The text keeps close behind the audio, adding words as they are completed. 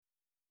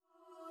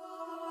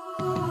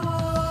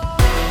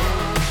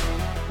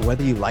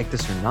Whether you like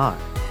this or not,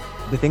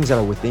 the things that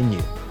are within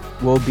you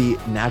will be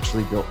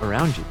naturally built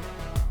around you.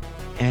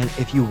 And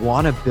if you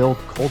want to build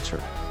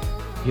culture,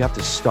 you have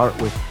to start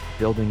with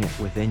building it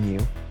within you.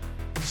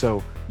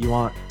 So you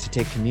want to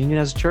take communion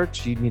as a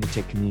church, you need to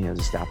take communion as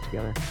a staff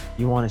together.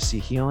 You want to see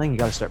healing, you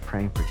got to start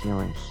praying for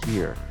healing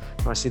here.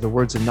 You want to see the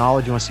words of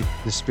knowledge, you want to see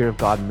the Spirit of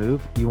God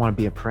move, you want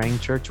to be a praying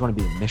church, you want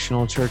to be a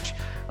missional church,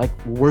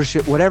 like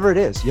worship, whatever it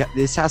is. Yeah,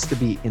 this has to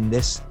be in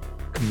this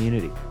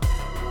community.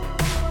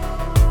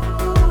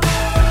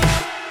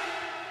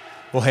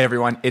 Well, hey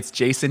everyone, it's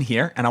Jason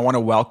here, and I want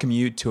to welcome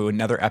you to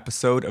another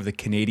episode of the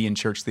Canadian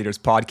Church Leaders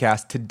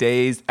Podcast.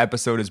 Today's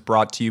episode is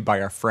brought to you by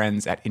our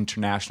friends at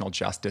International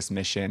Justice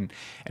Mission,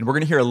 and we're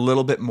going to hear a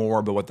little bit more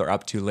about what they're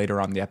up to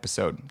later on in the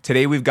episode.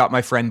 Today, we've got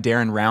my friend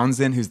Darren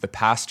Roundzen, who's the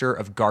pastor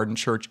of Garden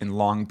Church in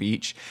Long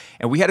Beach,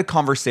 and we had a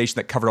conversation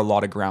that covered a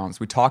lot of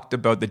grounds. We talked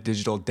about the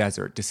digital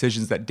desert,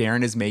 decisions that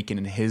Darren is making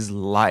in his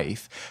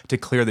life to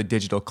clear the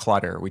digital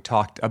clutter. We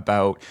talked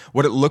about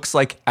what it looks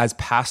like as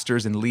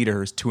pastors and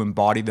leaders to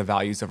embody the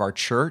values of our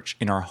church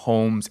in our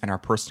homes and our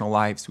personal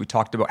lives. We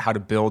talked about how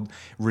to build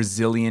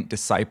resilient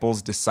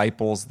disciples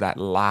that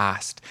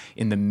last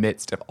in the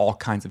midst of all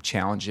kinds of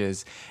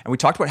challenges. And we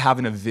talked about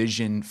having a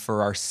vision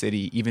for our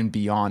city, even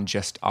beyond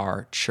just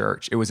our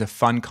church. It was a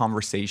fun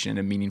conversation,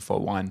 a meaningful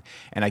one,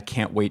 and I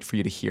can't wait for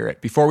you to hear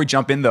it. Before we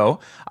jump in though,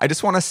 I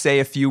just want to say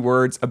a few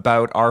words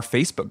about our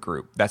Facebook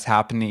group that's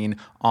happening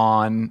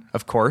on,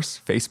 of course,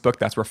 Facebook.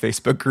 That's where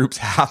Facebook groups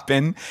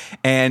happen.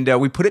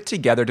 And we put it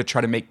together to try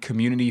to make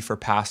community for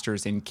pastors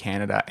in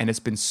Canada. And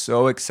it's been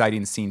so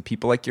exciting seeing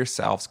people like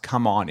yourselves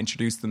come on,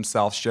 introduce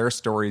themselves, share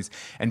stories,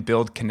 and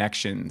build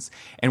connections.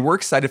 And we're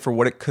excited for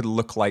what it could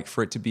look like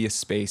for it to be a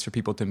space for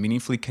people to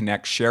meaningfully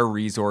connect, share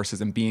resources,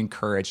 and be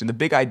encouraged. And the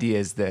big idea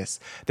is this: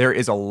 there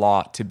is a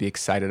lot to be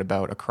excited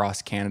about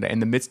across Canada.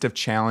 In the midst of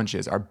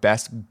challenges, our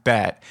best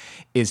bet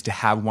is to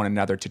have one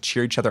another, to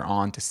cheer each other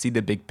on, to see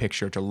the big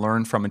picture, to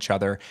learn from each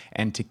other,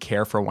 and to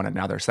care for one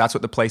another. So that's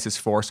what the place is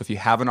for. So if you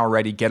haven't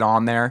already, get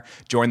on there,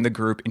 join the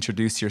group,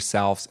 introduce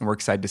yourselves, and we're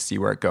excited to see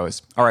where it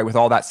goes. All right, with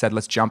all that said,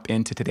 let's jump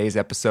into today's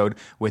episode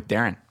with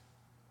Darren.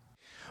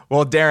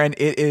 Well, Darren,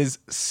 it is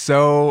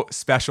so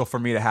special for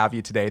me to have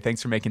you today.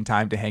 Thanks for making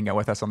time to hang out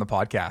with us on the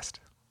podcast.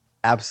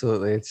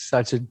 Absolutely. It's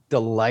such a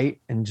delight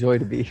and joy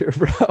to be here,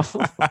 bro.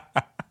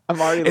 I'm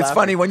already It's laughing.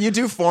 funny, when you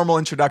do formal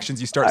introductions,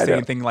 you start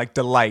saying things like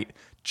delight,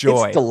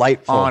 joy, It's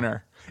delightful.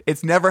 honor.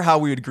 It's never how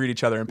we would greet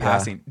each other in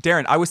passing.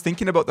 Darren, I was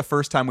thinking about the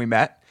first time we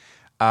met.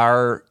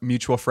 Our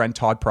mutual friend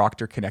Todd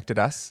Proctor connected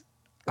us.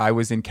 I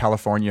was in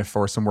California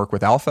for some work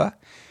with Alpha,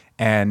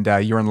 and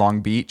you were in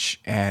Long Beach,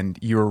 and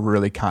you were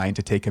really kind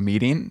to take a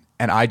meeting,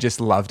 and I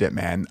just loved it,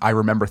 man. I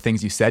remember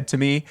things you said to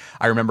me.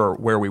 I remember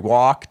where we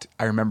walked.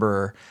 I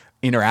remember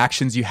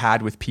interactions you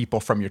had with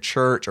people from your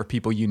church or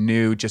people you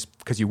knew just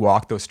because you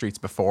walked those streets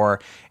before,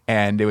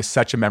 and it was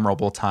such a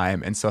memorable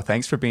time. And so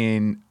thanks for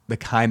being the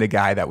kind of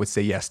guy that would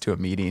say yes to a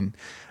meeting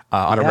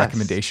on a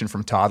recommendation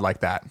from Todd like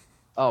that.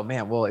 Oh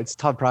man, well, it's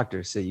Todd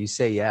Proctor, so you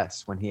say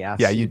yes when he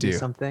asks you to do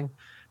something.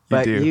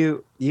 But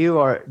you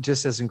are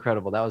just as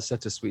incredible. That was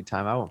such a sweet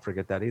time. I won't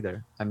forget that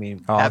either. I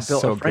mean, that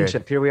built a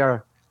friendship. Good. Here we are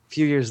a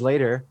few years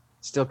later,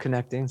 still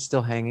connecting,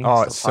 still hanging.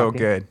 Oh, it's so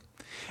good.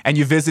 And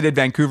you visited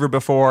Vancouver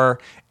before,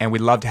 and we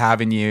loved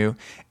having you.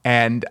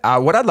 And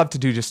what I'd love to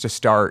do just to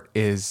start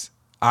is,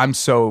 I'm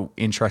so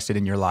interested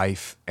in your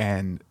life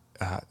and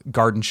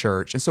Garden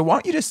Church. And so why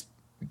don't you just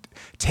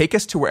take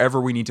us to wherever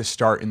we need to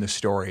start in the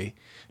story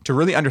to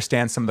really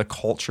understand some of the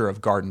culture of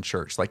Garden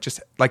Church.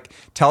 Just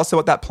tell us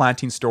about that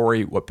planting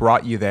story, what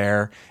brought you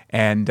there,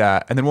 and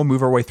then we'll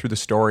move our way through the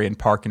story and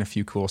park in a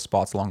few cool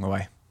spots along the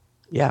way.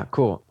 Yeah,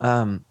 cool.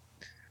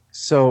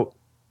 So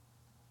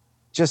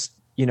just,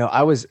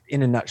 I was,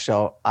 in a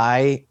nutshell,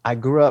 I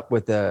grew up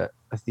with a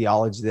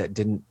theology that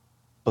didn't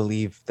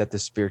believe that the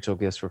spiritual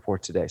gifts were for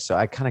today. So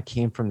I kind of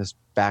came from this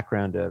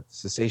background of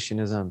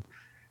cessationism,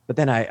 but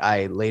then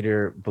I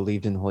later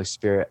believed in the Holy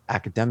Spirit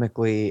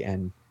academically,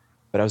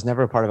 but I was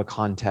never a part of a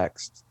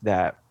context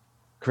that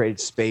created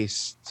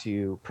space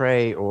to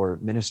pray or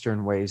minister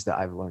in ways that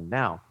I've learned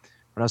now.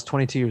 When I was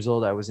 22 years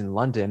old, I was in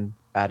London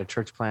at a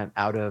church plant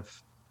out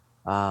of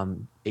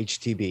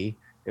HTB.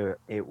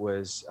 It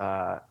was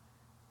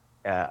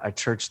a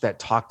church that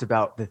talked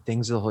about the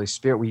things of the Holy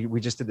Spirit.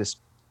 We just did this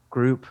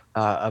group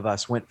of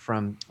us, went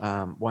from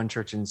one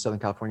church in Southern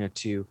California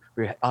we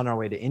were on our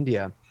way to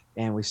India,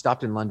 and we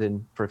stopped in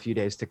London for a few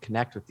days to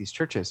connect with these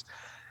churches.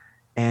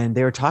 And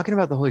they were talking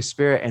about the Holy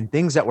Spirit and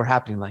things that were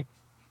happening, like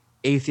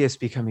atheists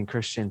becoming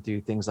Christian through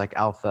things like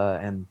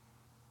Alpha, and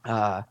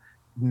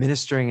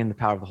ministering in the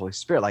power of the Holy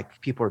Spirit. Like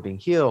people were being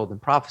healed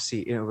and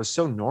prophecy. And it was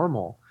so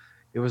normal.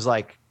 It was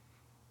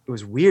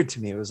weird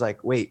to me. It was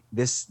like, wait,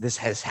 this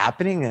is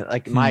happening. And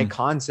like my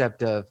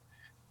concept of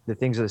the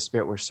things of the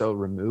Spirit were so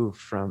removed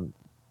from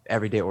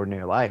everyday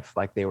ordinary life,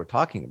 like they were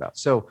talking about.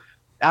 So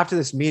after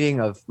this meeting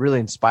of really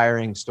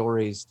inspiring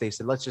stories, they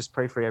said, let's just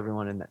pray for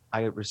everyone. And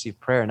I received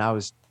prayer, and I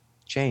was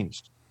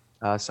changed.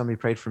 Somebody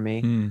prayed for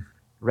me.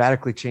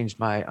 radically changed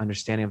my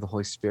understanding of the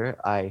Holy Spirit.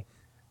 I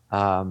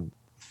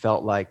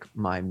felt like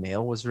my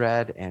mail was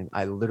read, and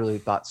I literally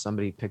thought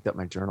somebody picked up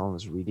my journal and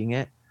was reading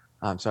it.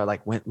 So I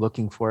like went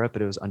looking for it,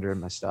 but it was under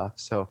my stuff.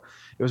 So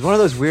it was one of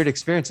those weird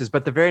experiences.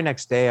 But the very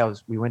next day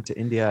we went to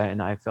India,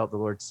 and I felt the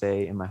Lord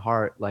say in my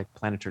heart, like,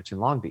 plant a church in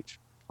Long Beach.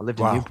 I lived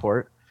in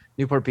Newport.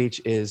 Newport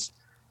Beach is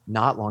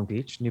not Long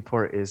Beach.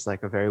 Newport is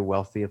like a very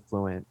wealthy,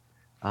 affluent.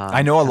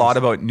 I know a lot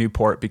about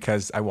Newport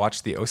because I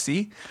watched the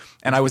OC,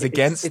 and I was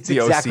against it's the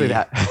exactly OC.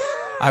 That.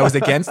 I was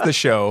against the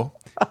show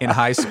in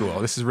high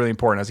school. This is really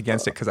important. I was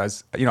against it because I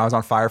was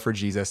on fire for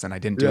Jesus, and I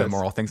didn't do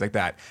immoral things like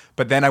that.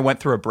 But then I went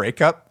through a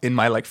breakup in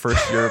my like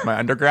first year of my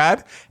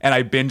undergrad, and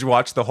I binge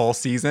watched the whole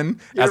season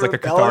as like a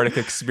cathartic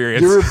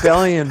experience. Your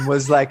rebellion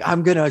was like,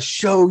 I'm gonna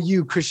show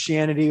you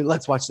Christianity.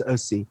 Let's watch the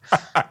OC.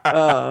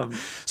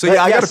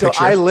 I got a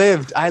picture.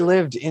 I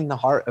lived in the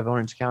heart of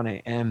Orange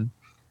County, and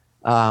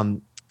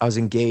I was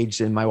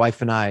engaged, and my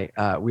wife and I,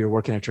 we were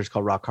working at a church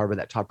called Rock Harbor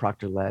that Todd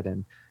Proctor led,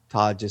 and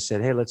Todd just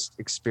said, hey, let's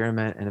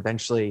experiment. And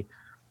eventually,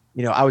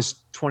 I was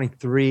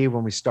 23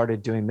 when we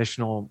started doing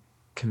missional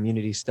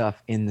community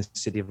stuff in the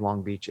city of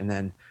Long Beach, and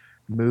then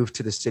moved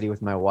to the city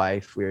with my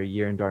wife. We were a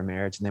year into our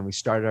marriage, and then we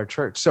started our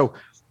church. So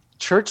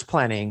church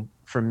planning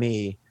for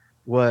me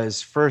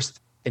was first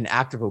an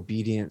act of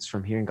obedience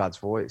from hearing God's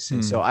voice.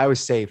 And so I always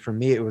say, for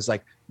me, it was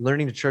like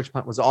learning to church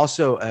plant was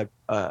also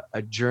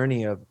a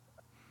journey of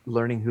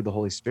learning who the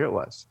Holy Spirit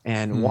was,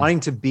 and wanting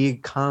to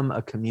become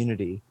a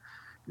community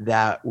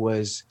that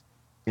was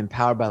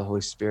empowered by the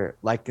Holy Spirit,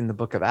 like in the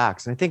book of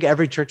Acts. And I think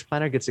every church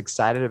planner gets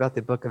excited about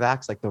the book of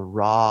Acts, like the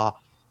raw,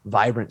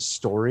 vibrant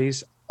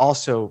stories,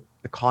 also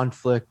the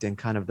conflict and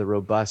kind of the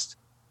robust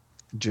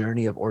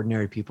journey of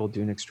ordinary people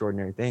doing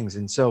extraordinary things.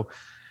 And so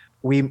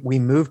we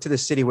moved to the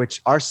city,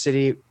 which our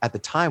city at the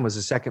time was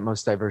the second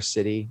most diverse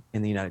city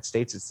in the United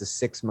States. It's the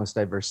sixth most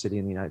diverse city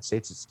in the United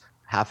States. It's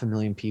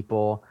 500,000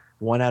 people.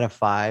 1 out of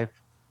 5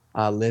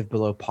 live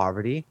below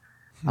poverty,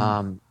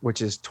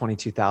 which is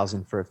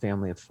 22,000 for a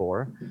family of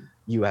 4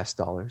 US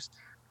dollars.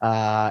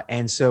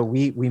 And so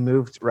we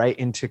moved right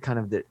into kind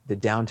of the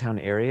downtown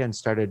area and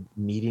started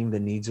meeting the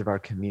needs of our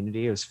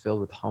community. It was filled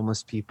with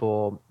homeless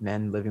people,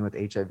 men living with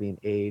HIV and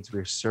AIDS. We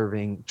were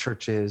serving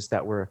churches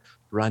that were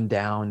run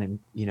down, and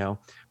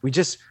we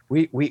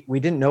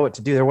didn't know what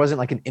to do. There wasn't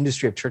like an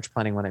industry of church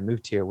planting when I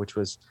moved here, which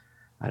was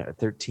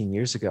 13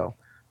 years ago.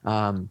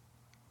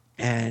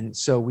 And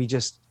so we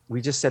just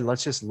said,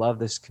 let's just love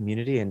this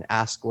community and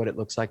ask what it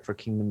looks like for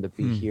kingdom to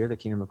be here, the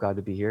kingdom of God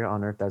to be here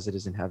on earth as it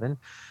is in heaven.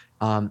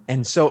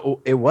 And so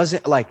it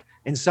wasn't like,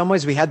 in some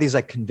ways we had these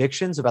like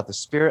convictions about the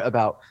Spirit,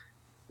 about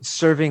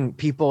serving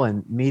people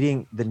and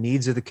meeting the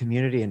needs of the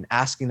community and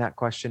asking that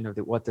question of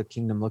what the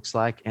kingdom looks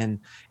like, and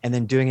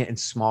then doing it in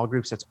small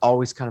groups. That's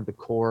always kind of the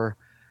core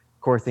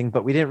thing.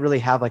 But we didn't really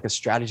have like a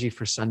strategy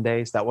for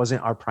Sundays. That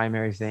wasn't our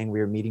primary thing. We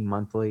were meeting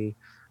monthly.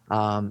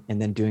 And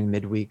then doing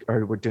midweek,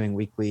 or we're doing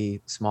weekly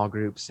small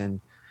groups,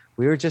 and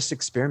we were just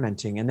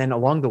experimenting. And then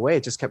along the way,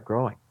 it just kept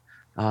growing.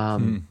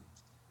 And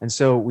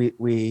so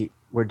we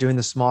were doing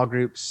the small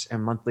groups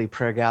and monthly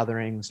prayer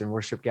gatherings and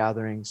worship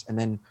gatherings. And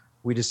then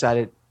we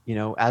decided,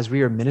 as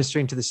we were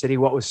ministering to the city,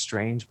 what was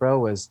strange, bro,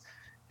 was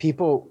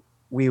people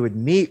we would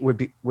meet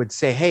would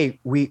say, hey,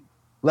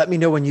 let me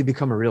know when you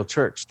become a real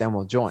church, then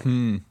we'll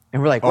join.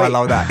 And we're like, I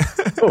love that.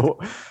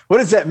 What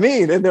does that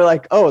mean? And they're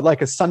like, oh,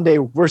 like a Sunday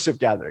worship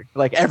gathering,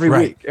 like every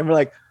week. And we're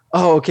like,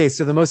 oh, okay.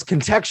 So the most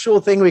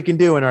contextual thing we can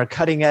do in our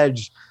cutting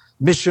edge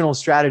missional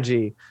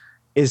strategy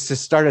is to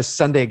start a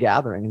Sunday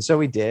gathering. And so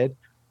we did.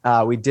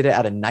 We did it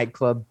at a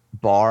nightclub,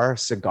 bar,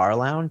 cigar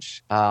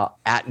lounge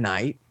at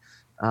night.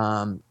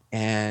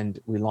 And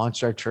we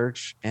launched our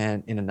church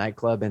and in a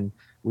nightclub, and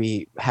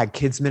we had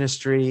kids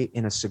ministry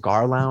in a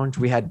cigar lounge.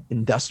 We had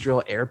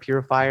industrial air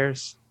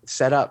purifiers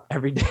set up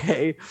every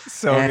day.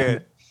 So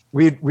good.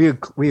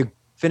 We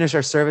finish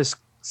our service,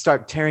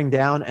 start tearing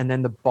down, and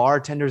then the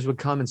bartenders would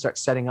come and start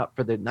setting up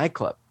for the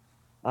nightclub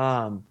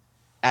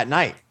at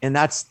night. And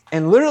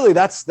literally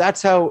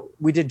that's how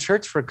we did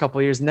church for a couple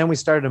of years. And then we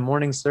started a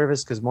morning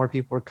service because more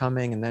people were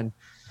coming. And then,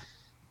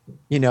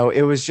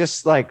 it was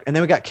just like, and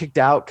then we got kicked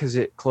out because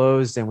it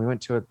closed, and we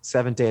went to a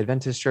Seventh-day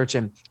Adventist church.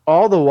 And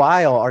all the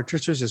while our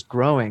church was just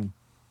growing.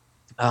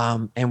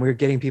 And we were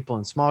getting people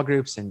in small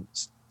groups and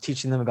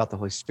teaching them about the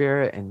Holy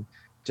Spirit and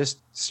just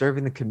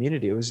serving the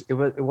community.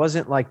 It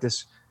wasn't like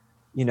this,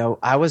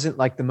 I wasn't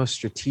like the most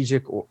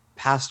strategic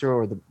pastor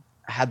or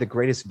had the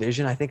greatest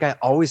vision. I think I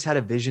always had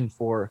a vision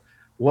for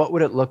what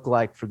would it look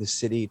like for the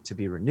city to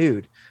be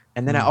renewed.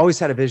 And then I always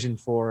had a vision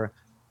for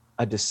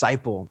a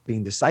disciple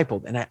being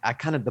discipled. And I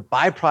kind of, the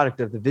byproduct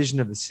of the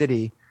vision of the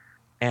city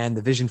and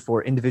the vision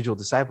for individual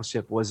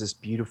discipleship was this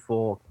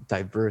beautiful,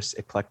 diverse,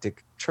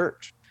 eclectic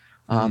church.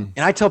 And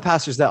I tell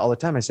pastors that all the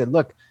time. I said,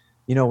 look,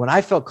 when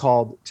I felt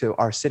called to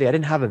our city, I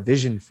didn't have a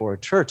vision for a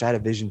church. I had a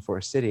vision for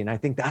a city. And I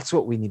think that's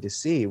what we need to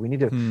see. We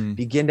need to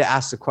begin to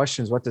ask the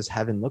questions, what does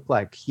heaven look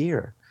like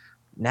here,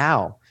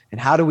 now? And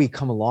how do we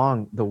come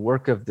along the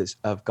work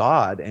of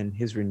God and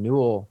his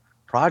renewal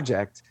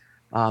project,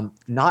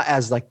 not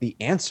as like the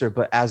answer,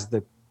 but as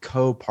the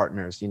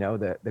co-partners,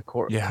 the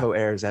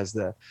co-heirs as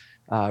the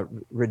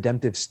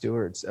redemptive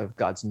stewards of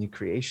God's new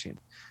creation.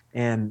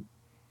 And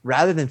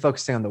rather than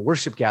focusing on the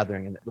worship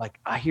gathering, and like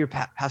I hear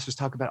pastors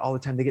talk about all the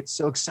time, they get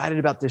so excited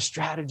about their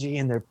strategy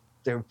and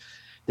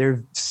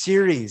their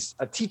series,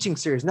 a teaching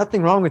series.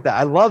 Nothing wrong with that.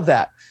 I love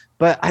that.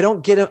 But I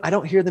don't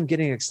hear them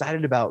getting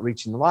excited about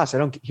reaching the lost. I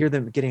don't hear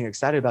them getting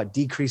excited about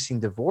decreasing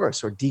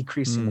divorce or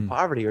decreasing the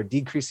poverty or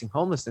decreasing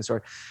homelessness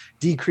or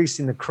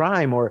decreasing the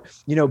crime or,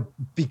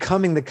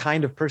 becoming the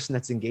kind of person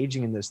that's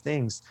engaging in those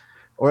things,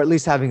 or at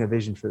least having a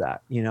vision for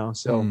that,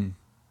 So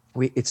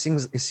it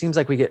seems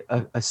like we get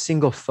a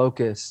single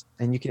focus,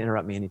 and you can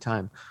interrupt me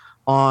anytime,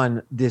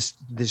 on this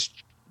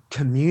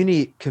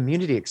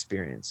community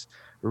experience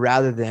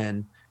rather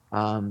than,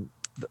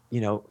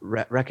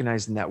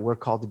 recognizing that we're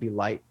called to be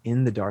light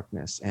in the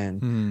darkness,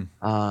 and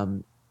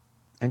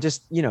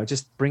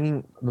just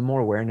bringing more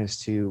awareness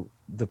to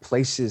the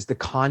places, the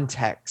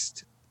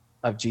context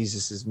of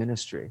Jesus's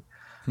ministry.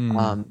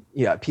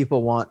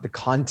 People want the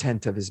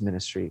content of his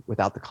ministry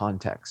without the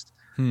context,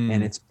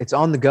 and it's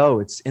on the go.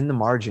 It's in the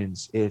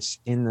margins. It's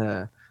in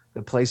the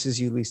places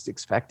you least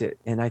expect it.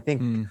 And I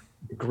think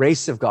the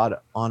grace of God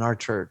on our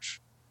church,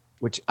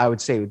 which I would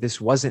say this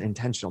wasn't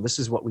intentional. This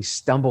is what we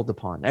stumbled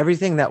upon.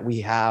 Everything that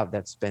we have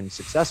that's been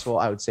successful,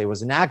 I would say,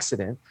 was an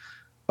accident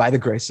by the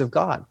grace of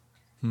God.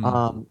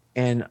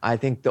 And I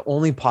think the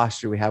only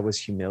posture we had was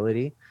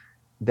humility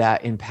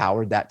that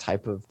empowered that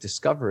type of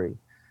discovery.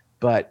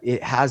 But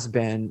it has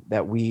been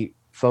that we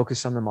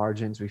focus on the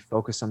margins, we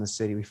focus on the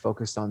city, we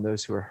focused on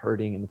those who are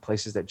hurting in the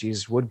places that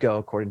Jesus would go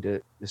according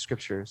to the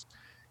scriptures.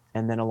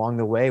 And then along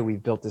the way,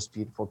 we've built this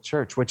beautiful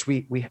church, which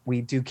we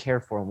do care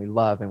for and we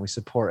love and we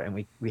support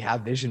and we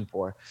have vision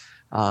for.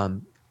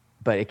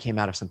 But it came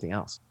out of something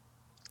else.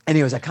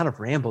 Anyways, I kind of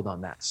rambled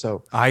on that.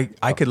 So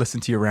I could listen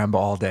to you ramble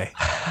all day.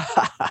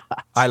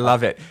 I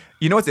love it.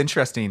 You know what's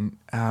interesting?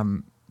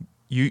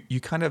 You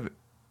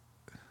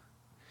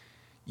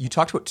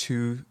talked about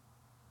two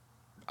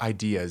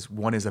ideas.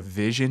 One is a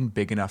vision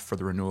big enough for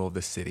the renewal of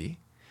the city.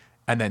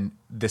 And then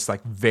this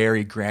like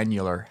very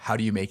granular, how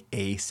do you make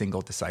a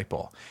single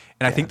disciple?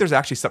 And I think there's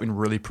actually something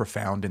really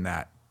profound in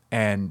that.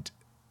 And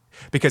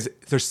because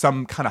there's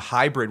some kind of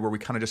hybrid where we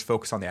kind of just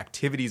focus on the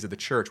activities of the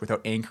church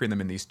without anchoring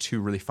them in these two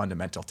really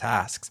fundamental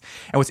tasks.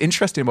 And what's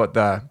interesting about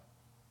the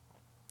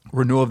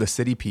renewal of the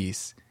city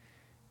piece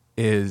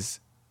is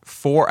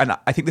and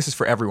I think this is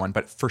for everyone,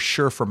 but for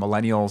sure for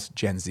millennials,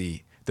 Gen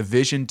Z, the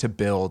vision to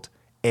build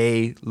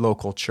a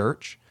local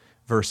church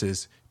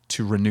versus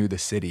to renew the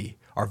city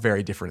are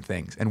very different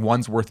things. And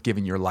one's worth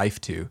giving your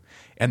life to,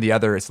 and the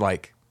other is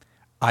like,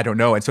 I don't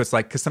know. And so it's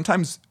like, because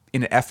sometimes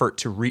in an effort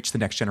to reach the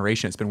next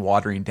generation, it's been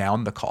watering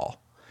down the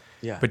call.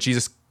 Yeah. But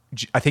Jesus,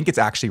 I think it's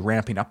actually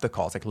ramping up the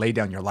call. It's like lay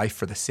down your life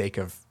for the sake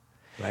of.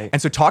 Right.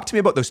 And so talk to me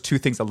about those two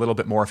things a little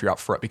bit more if you're up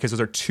for it, because those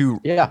are two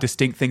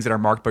distinct things that are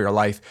marked by your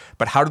life.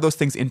 But how do those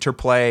things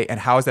interplay, and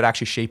how is that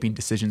actually shaping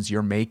decisions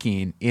you're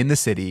making in the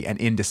city and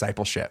in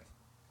discipleship?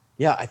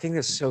 Yeah, I think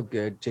that's so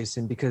good,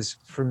 Jason, because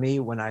for me,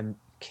 when I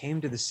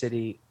came to the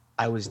city,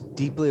 I was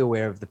deeply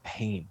aware of the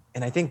pain.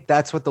 And I think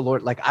that's what the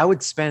Lord, like I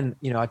would spend,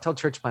 I tell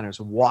church planners,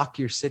 walk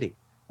your city,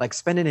 like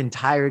spend an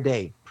entire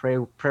day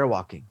prayer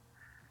walking.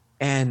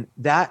 And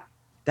that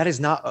is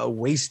not a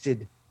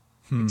wasted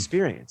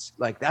experience.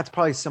 Like that's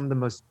probably some of the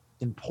most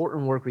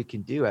important work we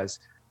can do as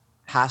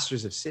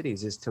pastors of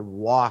cities, is to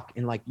walk.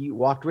 And like you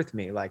walked with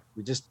me, like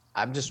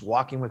I'm just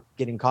walking with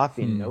getting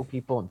coffee and know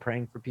people and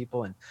praying for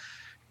people.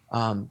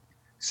 And,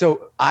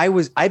 so I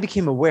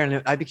became aware,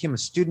 and I became a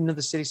student of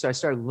the city. So I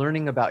started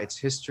learning about its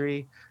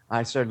history.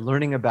 I started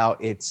learning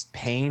about its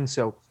pain.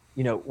 So,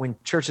 when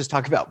churches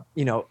talk about,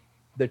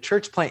 the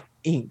Church Plant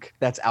Inc.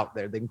 that's out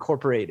there, the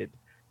incorporated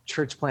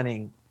church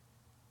planting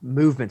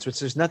movements, which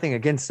there's nothing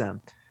against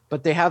them,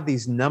 but they have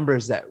these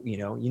numbers that,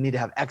 you need to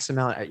have X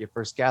amount at your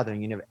first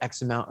gathering. You need to have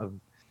X amount of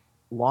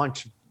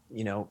launch,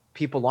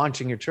 people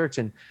launching your church.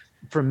 And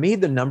for me,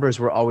 the numbers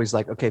were always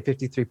like, okay,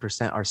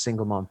 53% are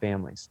single mom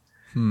families.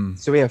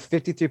 So we have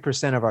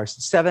 53% of our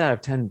 7 out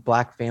of 10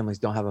 Black families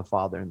don't have a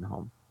father in the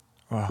home.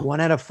 Wow. 1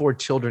 out of 4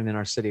 children in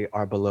our city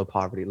are below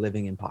poverty,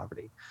 living in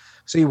poverty.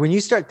 So when you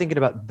start thinking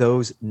about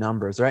those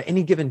numbers, or at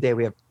any given day,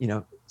 we have,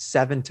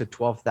 7 to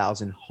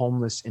 12,000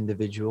 homeless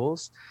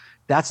individuals.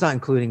 That's not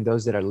including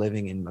those that are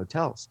living in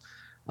motels.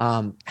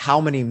 How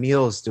many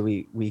meals do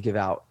we give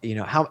out?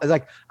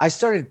 I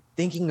started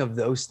thinking of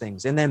those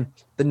things. And then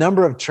the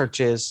number of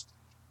churches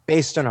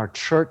based on our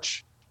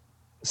church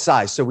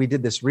size. So we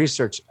did this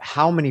research,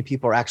 how many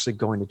people are actually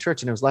going to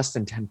church? And it was less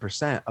than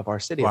 10% of our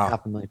city, of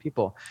 500,000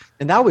 people.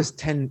 And that was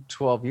 10,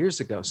 12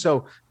 years ago.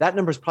 So that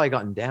number's probably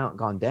gone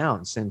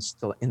down since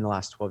in the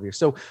last 12 years.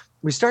 So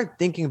we started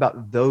thinking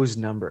about those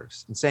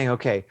numbers and saying,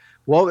 okay,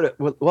 what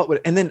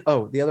would, and then,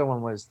 the other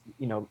one was,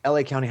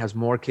 LA County has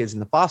more kids in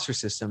the foster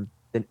system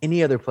than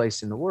any other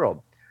place in the world,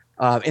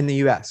 in the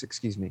US,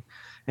 excuse me.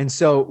 And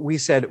so we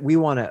said, we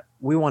want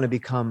to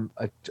become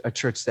a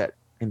church that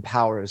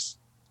empowers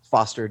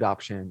foster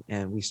adoption.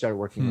 And we started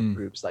working with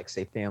groups like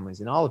Safe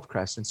Families and Olive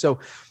Crest. And so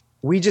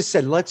we just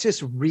said, let's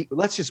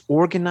just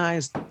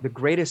organize the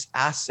greatest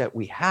asset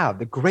we have,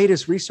 the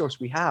greatest resource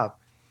we have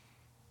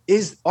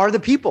are the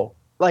people.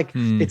 Like,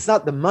 it's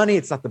not the money,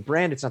 it's not the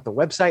brand, it's not the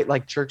website.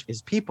 Like, church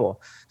is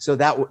people. So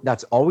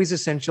that's always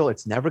essential.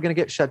 It's never going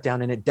to get shut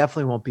down, and it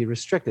definitely won't be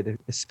restricted,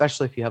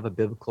 especially if you have a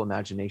biblical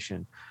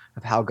imagination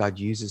of how God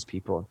uses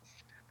people,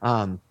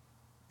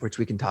 which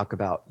we can talk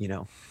about,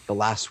 the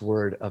last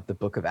word of the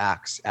book of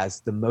Acts as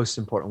the most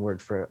important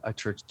word for a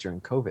church during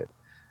COVID.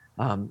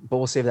 But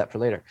we'll save that for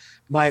later.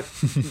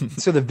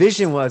 So the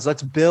vision was,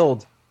 let's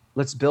build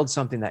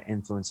something that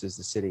influences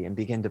the city and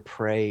begin to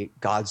pray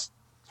God's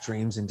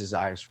dreams and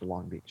desires for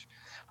Long Beach.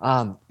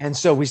 And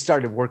so we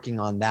started working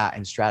on that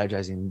and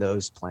strategizing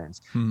those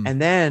plans. And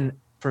then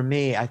for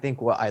me, I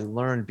think what I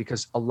learned,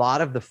 because a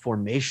lot of the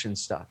formation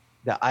stuff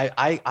that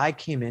I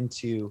came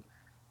into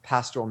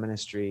pastoral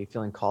ministry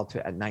feeling called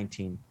to at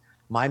 19.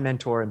 My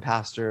mentor and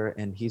pastor,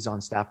 and he's on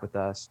staff with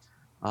us.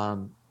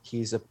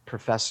 He's a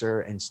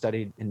professor and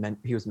studied, and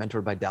he was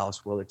mentored by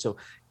Dallas Willard. So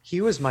he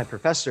was my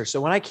professor.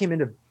 So when I came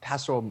into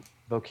pastoral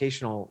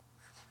vocational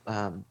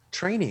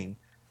training,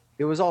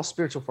 it was all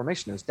spiritual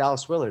formation. It was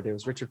Dallas Willard. It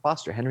was Richard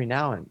Foster, Henry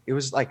Nouwen. It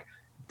was like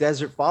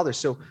Desert Fathers.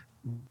 So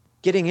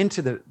getting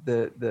into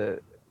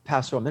the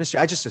pastoral ministry,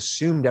 I just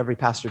assumed every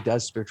pastor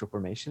does spiritual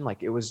formation.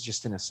 Like, it was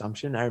just an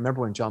assumption. I remember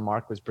when John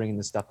Mark was bringing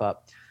this stuff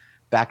up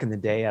back in the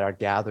day at our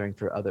gathering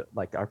for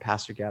our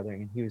pastor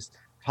gathering, and he was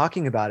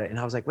talking about it. And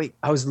I was like, wait,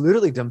 I was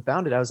literally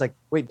dumbfounded. I was like,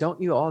 wait,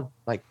 don't you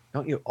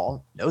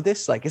all know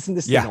this? Like, isn't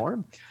this the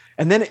norm?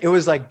 And then it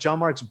was like John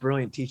Mark's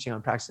brilliant teaching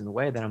on practicing the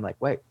way. Then I'm like,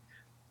 wait,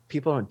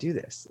 people don't do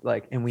this,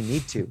 like, and we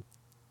need to.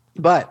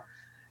 But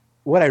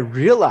what I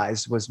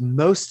realized was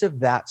most of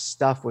that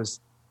stuff was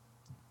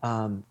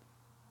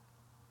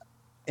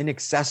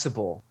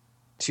inaccessible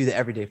to the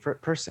everyday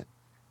person.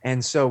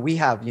 And so we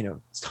have,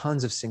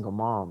 tons of single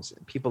moms,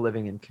 people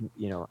living in,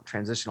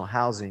 transitional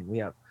housing. We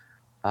have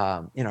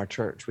in our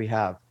church, we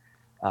have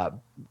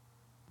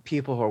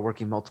people who are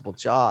working multiple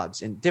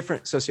jobs in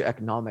different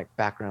socioeconomic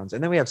backgrounds.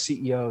 And then we have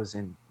CEOs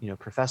and,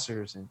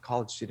 professors and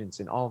college students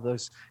and all of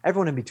those,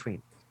 everyone in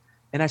between.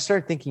 And I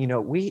started thinking,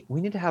 we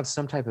need to have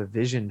some type of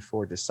vision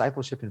for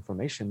discipleship and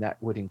formation that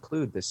would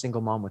include the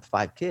single mom with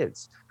 5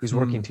 kids who's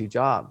working 2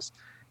 jobs,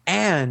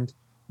 and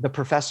the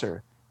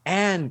professor,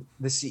 and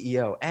the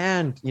CEO,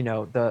 and,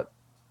 the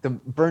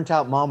burnt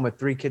out mom with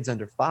 3 kids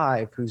under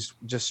 5 who's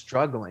just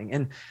struggling.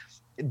 And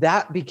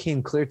that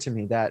became clear to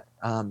me that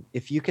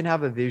if you can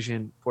have a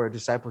vision for a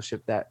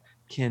discipleship that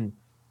can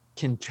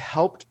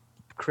help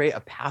create a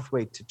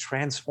pathway to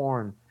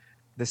transform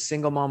the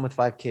single mom with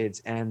 5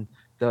 kids and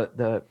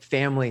the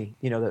family,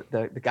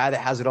 the guy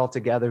that has it all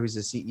together, who's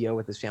the CEO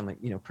with his family,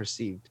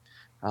 perceived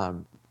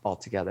all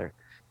together.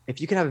 If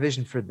you can have a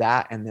vision for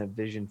that and the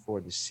vision for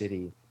the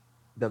city,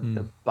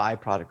 the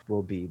byproduct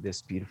will be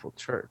this beautiful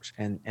church.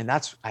 And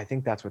I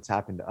think that's what's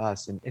happened to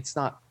us. And it's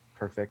not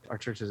perfect. Our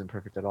church isn't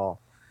perfect at all,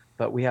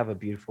 but we have a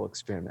beautiful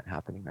experiment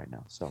happening right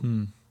now. So,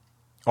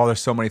 Oh,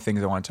 there's so many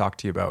things I want to talk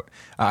to you about.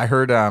 I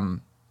heard,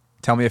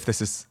 tell me if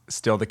this is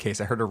still the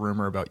case. I heard a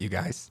rumor about you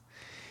guys.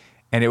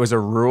 And it was a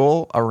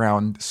rule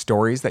around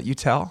stories that you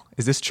tell.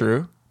 Is this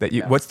true?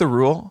 What's the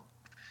rule?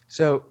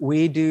 So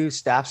we do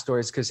staff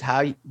stories because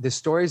the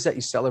stories that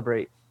you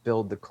celebrate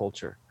build the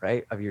culture,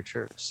 right, of your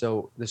church.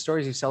 So the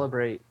stories you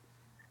celebrate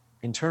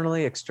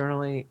internally,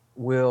 externally,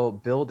 will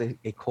build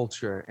a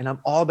culture. And I'm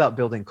all about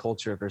building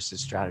culture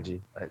versus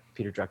strategy.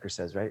 Peter Drucker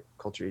says, right?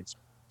 Culture eats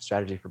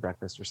strategy for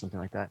breakfast, or something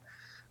like that.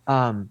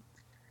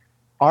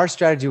 Our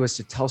strategy was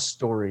to tell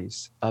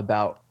stories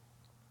about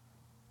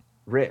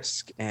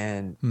risk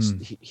and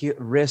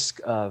risk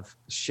of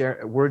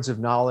words of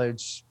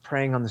knowledge,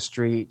 praying on the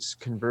streets,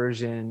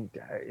 conversion,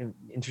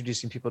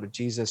 introducing people to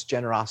Jesus,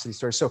 generosity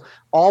stories. So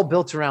all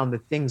built around the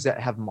things that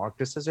have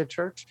marked us as a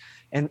church.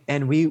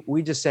 And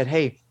we just said,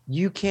 hey,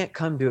 you can't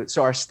come to it.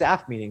 So our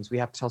staff meetings, we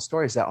have to tell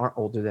stories that aren't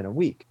older than a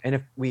week. And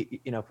if we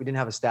didn't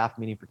have a staff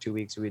meeting for 2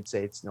 weeks, we'd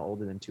say it's no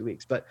older than 2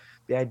 weeks. But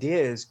the idea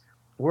is,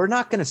 we're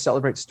not going to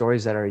celebrate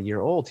stories that are a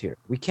year old here.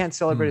 We can't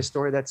celebrate a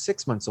story that's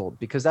 6 months old,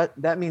 because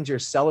that means you're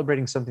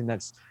celebrating something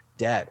that's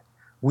dead.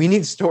 We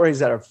need stories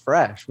that are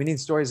fresh. We need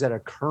stories that are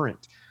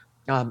current,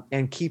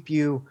 and keep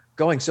you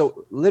going.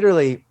 So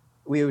literally,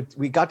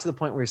 we got to the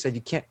point where we said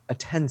you can't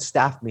attend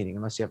staff meeting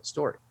unless you have a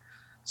story.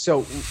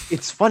 So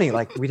it's funny,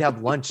 like we'd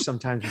have lunch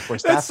sometimes before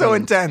staff. That's so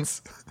meetings.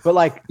 Intense. But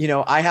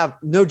I have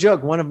no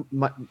joke. One of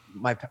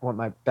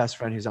my best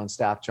friend who's on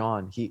staff,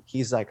 John,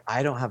 he's like,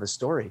 I don't have a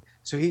story.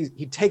 So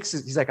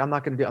he's like, I'm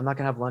not going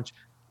to have lunch,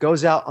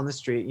 goes out on the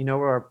street,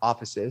 where our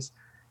office is,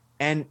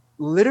 and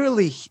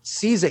literally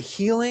sees a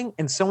healing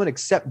and someone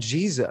accept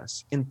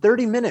Jesus in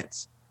 30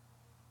 minutes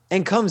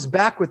and comes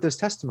back with those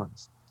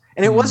testimonies.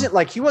 And it wasn't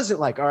like, he wasn't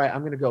like, all right,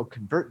 I'm going to go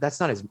convert. That's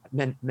not his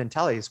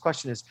mentality. His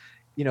question is,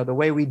 the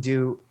way we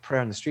do prayer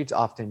on the streets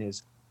often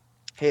is,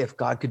 hey, if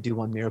God could do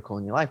one miracle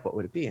in your life, what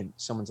would it be? And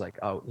someone's like,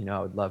 oh, I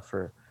would love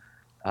for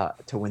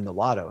to win the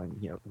lotto.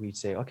 And, we'd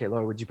say, okay,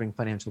 Lord, would you bring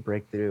financial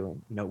breakthrough?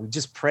 And, we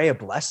just pray a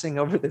blessing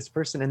over this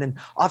person. And then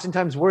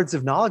oftentimes words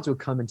of knowledge would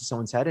come into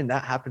someone's head. And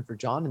that happened for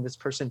John. And this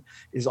person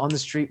is on the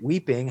street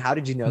weeping. How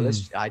did you know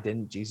this? I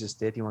didn't. Jesus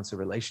did. He wants a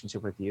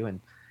relationship with you. And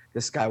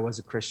this guy was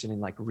a Christian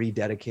and like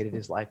rededicated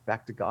his life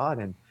back to God.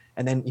 And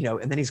then,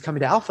 and then he's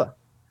coming to Alpha.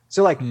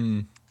 So like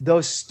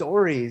those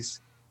stories,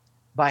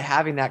 by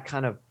having that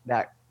kind of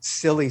that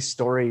silly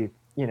story,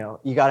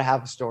 you got to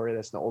have a story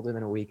that's no older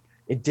than a week.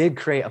 It did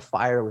create a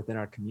fire within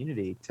our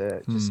community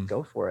to just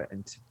go for it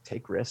and to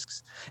take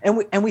risks.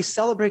 And we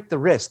celebrate the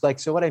risk. Like,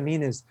 so what I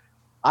mean is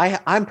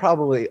I'm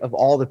probably, of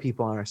all the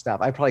people on our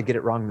staff, I probably get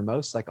it wrong the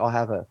most. Like I'll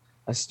have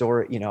a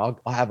story, I'll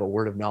have a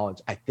word of knowledge.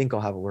 I think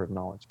I'll have a word of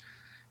knowledge.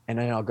 And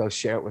then I'll go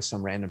share it with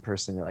some random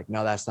person. They're like,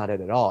 no, that's not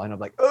it at all. And I'm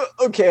like, oh,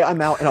 okay, I'm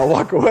out, and I'll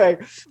walk away.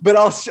 But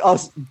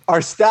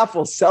our staff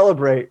will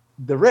celebrate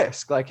the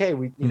risk. Like, hey,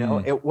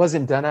 it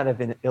wasn't done out of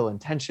an ill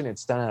intention.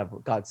 It's done out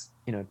of God's,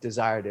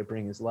 desire to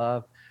bring his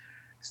love.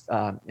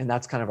 And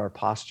that's kind of our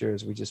posture,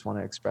 is we just want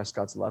to express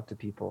God's love to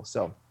people.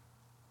 So.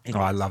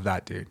 Anyways. Oh, I love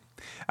that, dude.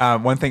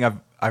 One thing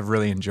I've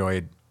really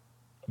enjoyed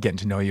getting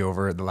to know you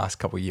over the last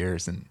couple of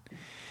years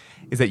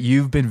is that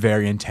you've been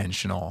very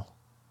intentional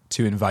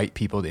to invite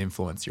people to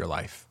influence your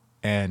life.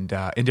 And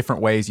in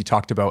different ways. You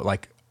talked about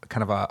like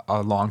kind of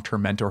a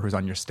long-term mentor who's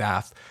on your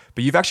staff,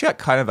 but you've actually got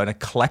kind of an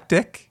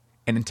eclectic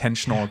and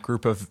intentional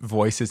group of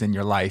voices in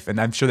your life.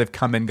 And I'm sure they've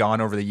come and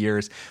gone over the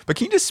years, but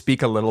can you just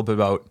speak a little bit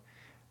about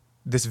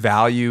this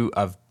value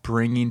of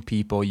bringing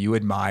people you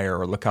admire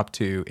or look up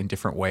to in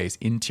different ways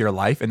into your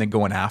life and then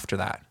going after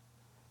that?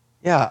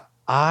 Yeah,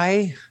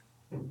 I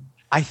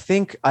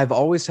think I've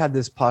always had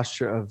this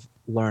posture of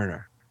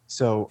learner.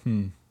 So,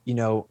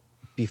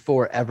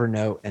 before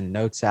Evernote and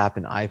Notes app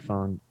and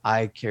iPhone,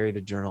 I carried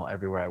a journal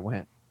everywhere I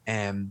went,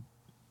 and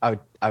I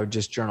would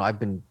just journal. I've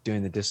been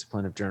doing the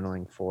discipline of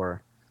journaling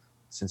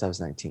since I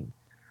was 19.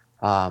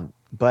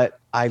 But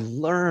I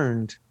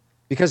learned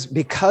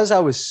because I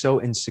was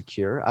so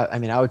insecure. I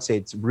mean, I would say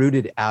it's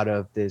rooted out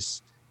of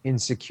this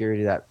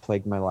insecurity that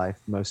plagued my life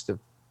most of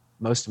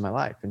my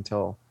life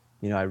until,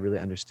 I really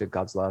understood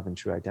God's love and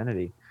true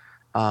identity.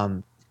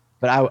 But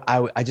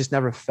I just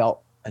never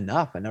felt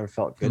enough. I never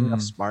felt good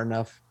enough, smart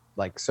enough.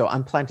 Like, so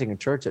I'm planting a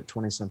church at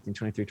 20 something,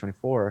 23,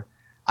 24.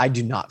 I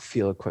do not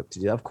feel equipped to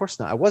do that. Of course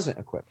not. I wasn't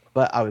equipped,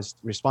 but I was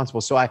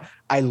responsible. So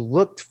I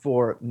looked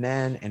for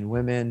men and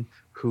women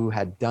who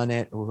had done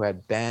it, who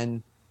had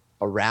been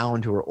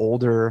around, who were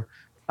older.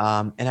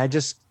 And I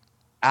just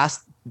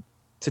asked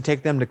to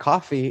take them to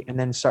coffee and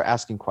then start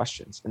asking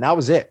questions. And that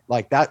was it,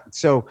 like that.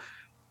 So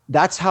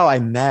that's how I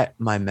met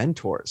my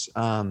mentors.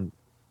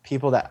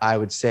 People that I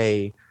would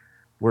say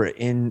were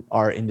in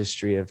our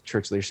industry of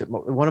church leadership.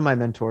 One of my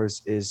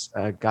mentors is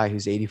a guy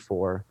who's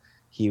 84.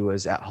 He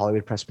was at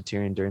Hollywood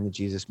Presbyterian during the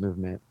Jesus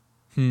movement.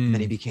 And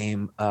then he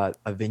became a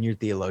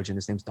vineyard theologian.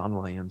 His name's Don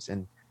Williams.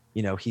 And,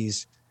 he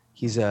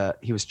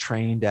was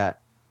trained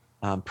at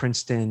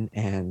Princeton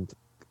and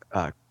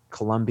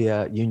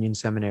Columbia Union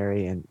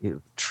Seminary,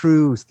 and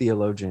true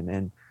theologian.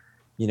 And,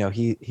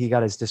 he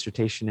got his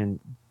dissertation in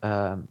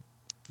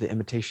the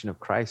imitation of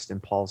Christ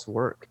and Paul's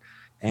work.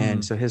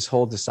 And so his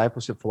whole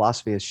discipleship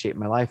philosophy has shaped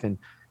my life. And,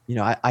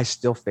 I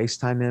still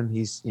FaceTime him.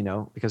 He's,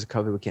 because of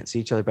COVID, we can't see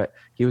each other, but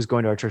he was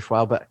going to our church for a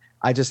while, but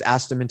I just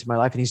asked him into my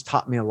life, and he's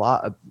taught me a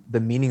lot of the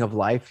meaning of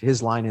life.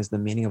 His line is the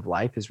meaning of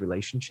life is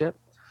relationship.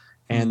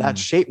 And that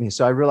shaped me.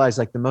 So I realized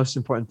like the most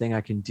important thing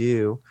I can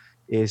do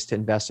is to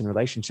invest in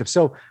relationships.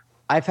 So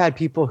I've had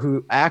people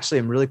who I actually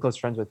am really close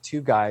friends with,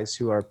 two guys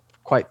who are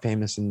quite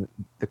famous in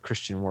the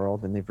Christian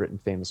world, and they've written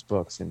famous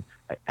books, and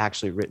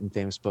actually written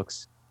famous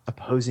books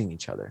opposing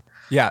each other.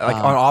 Yeah, like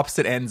on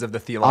opposite ends of the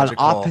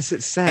theological on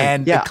opposite sense,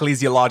 and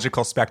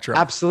ecclesiological spectrum.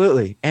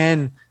 Absolutely.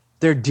 And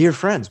they're dear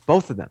friends,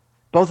 both of them.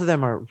 Both of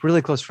them are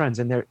really close friends,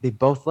 and they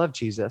both love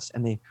Jesus,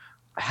 and they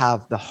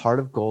have the heart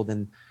of gold.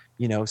 And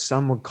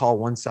some would call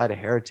one side a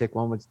heretic,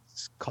 one would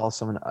call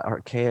someone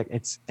archaic.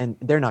 And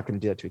they're not going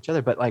to do that to each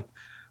other. But like,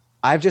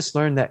 I've just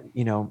learned that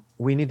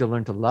we need to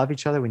learn to love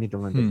each other. We need to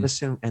learn to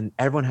listen, and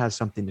everyone has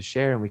something to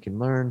share, and we can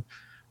learn.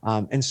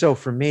 And so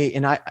for me,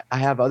 and I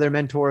have other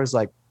mentors,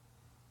 like,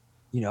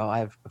 I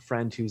have a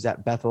friend who's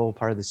at Bethel,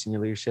 part of the senior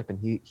leadership,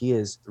 and he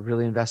is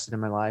really invested in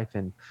my life.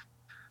 And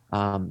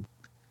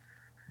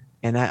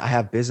I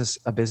have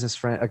a business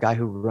friend, a guy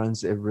who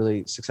runs a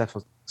really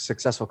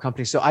successful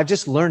company. So I've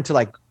just learned to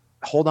like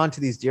hold on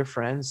to these dear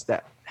friends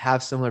that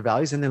have similar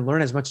values, and then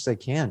learn as much as I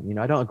can.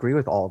 I don't agree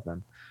with all of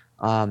them,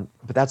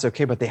 but that's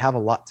okay. But they have a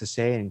lot to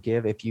say and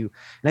give. And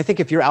I think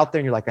if you're out there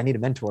and you're like, I need a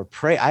mentor,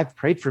 pray. I've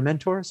prayed for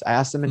mentors. I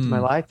asked them into my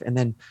life, and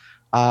then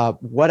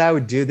what I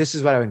would do, this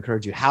is what I would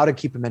encourage you, how to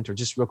keep a mentor,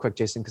 just real quick,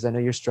 Jason, because I know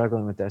you're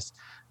struggling with this.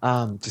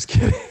 Just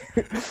kidding.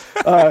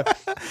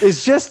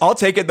 It's just, I'll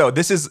take it though.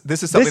 This is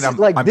something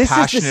I'm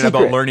passionate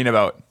about learning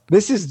about.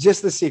 This is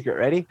just the secret.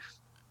 Ready?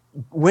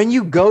 When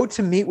you go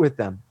to meet with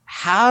them,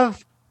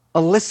 have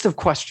a list of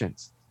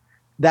questions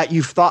that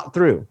you've thought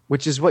through,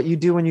 which is what you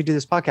do when you do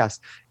this podcast.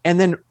 And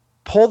then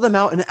pull them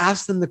out and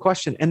ask them the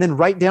question, and then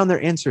write down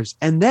their answers.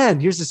 And then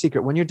here's the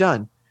secret: when you're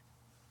done,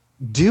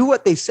 do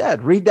what they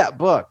said, read that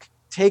book,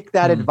 take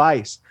that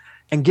advice,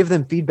 and give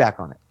them feedback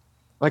on it.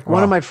 Like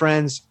one of my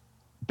friends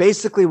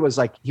basically was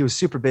like, he was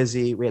super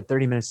busy. We had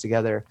 30 minutes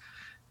together,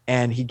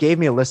 and he gave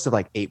me a list of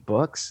like 8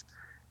 books,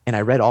 and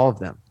I read all of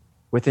them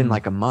within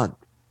like a month.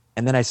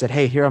 And then I said,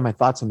 hey, here are my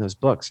thoughts on those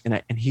books.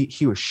 And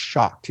he was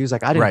shocked. He was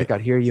like, I didn't think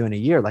I'd hear you in a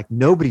year. Like,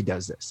 nobody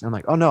does this. And I'm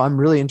like, oh no, I'm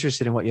really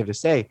interested in what you have to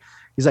say.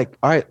 He's like,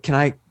 all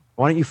right,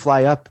 why don't you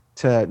fly up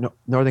to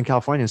Northern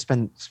California and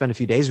spend a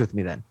few days with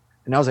me then?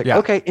 And I was like,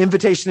 okay,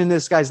 invitation in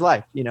this guy's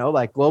life,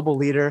 like global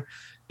leader,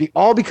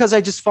 all because I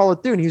just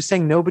followed through. And he was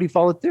saying nobody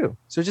followed through.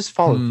 So just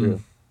follow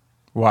through.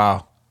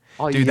 Wow.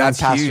 All you young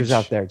pastors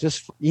out there,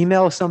 just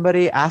email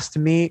somebody, ask to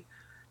meet,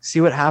 see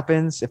what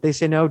happens. If they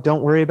say no,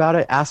 don't worry about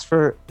it. Ask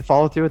for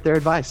follow through with their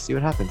advice. See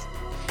what happens.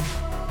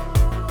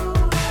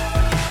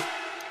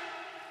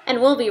 And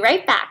we'll be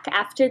right back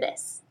after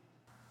this.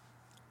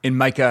 In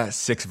Micah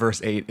 6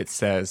 verse 8, it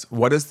says,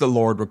 "What does the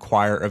Lord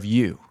require of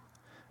you?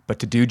 But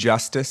to do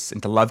justice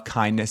and to love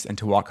kindness and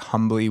to walk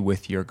humbly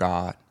with your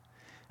God."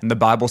 And the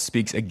Bible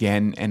speaks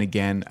again and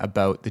again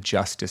about the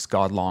justice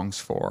God longs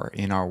for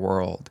in our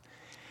world,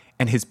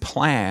 and his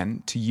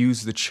plan to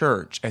use the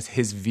church as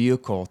his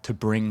vehicle to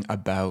bring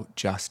about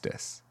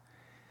justice.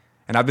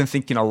 And I've been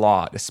thinking a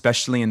lot,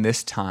 especially in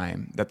this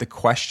time, that the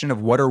question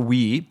of what are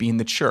we, being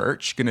the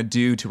church, going to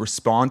do to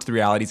respond to the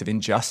realities of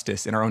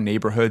injustice in our own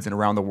neighborhoods and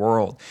around the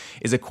world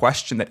is a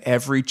question that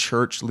every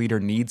church leader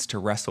needs to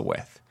wrestle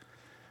with.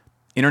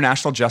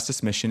 International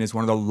Justice Mission is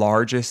one of the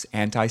largest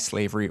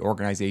anti-slavery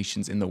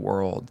organizations in the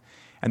world,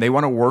 and they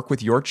want to work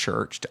with your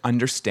church to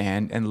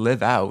understand and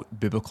live out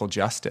biblical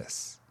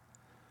justice.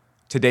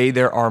 Today,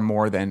 there are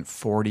more than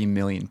 40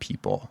 million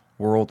people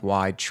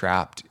worldwide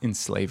trapped in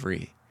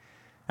slavery.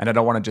 And I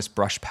don't want to just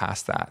brush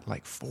past that,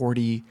 like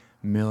 40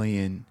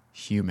 million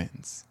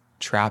humans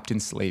trapped in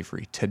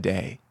slavery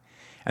today.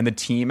 And the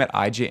team at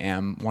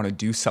IJM want to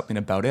do something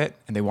about it,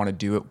 and they want to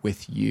do it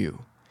with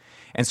you.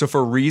 And so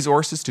for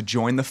resources to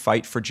join the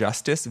fight for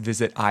justice,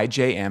 visit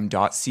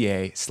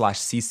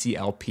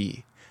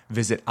ijm.ca/cclp.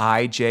 Visit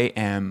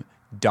ijm.ca/cclp,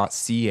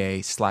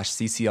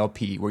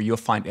 where you'll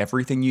find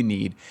everything you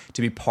need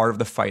to be part of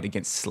the fight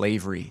against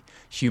slavery,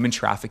 human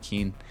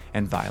trafficking,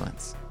 and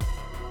violence.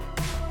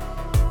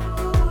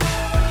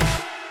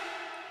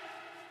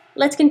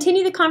 Let's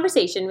continue the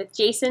conversation with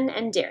Jason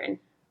and Darren.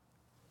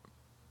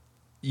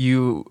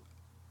 You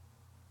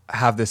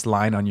have this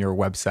line on your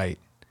website.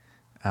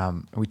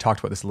 We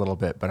talked about this a little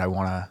bit, but I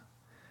want to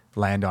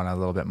land on it a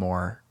little bit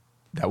more.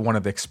 That one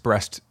of the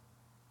expressed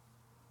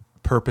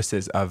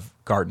purposes of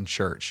Garden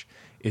Church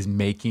is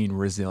making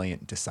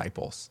resilient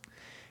disciples.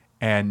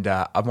 And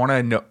I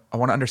want to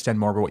understand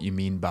more about what you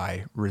mean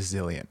by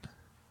resilient.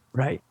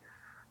 Right.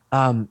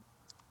 I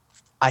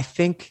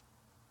think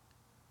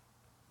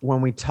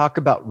when we talk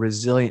about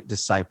resilient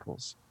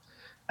disciples,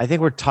 I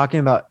think we're talking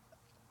about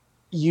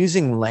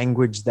using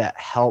language that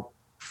help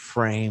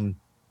frame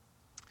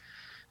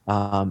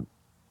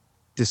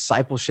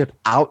discipleship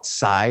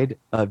outside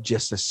of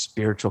just a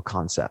spiritual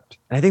concept.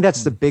 And I think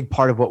that's the big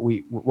part of what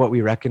we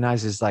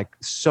recognize is like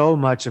so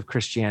much of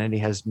Christianity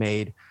has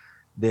made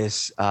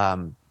this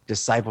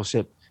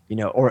discipleship,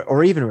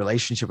 or even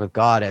relationship with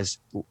God as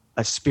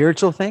a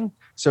spiritual thing.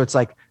 So it's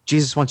like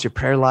Jesus wants your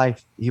prayer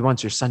life. He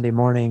wants your Sunday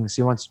mornings.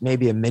 He wants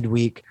maybe a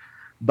midweek,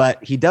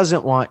 but he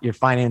doesn't want your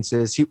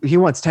finances. He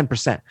wants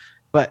 10%.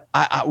 But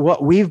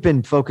what we've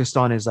been focused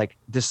on is like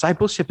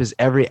discipleship is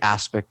every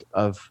aspect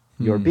of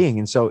your being.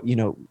 And so,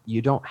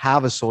 you don't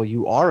have a soul,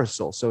 you are a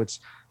soul. So it's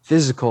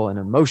physical and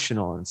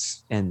emotional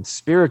and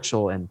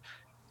spiritual and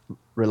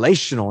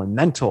relational and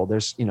mental.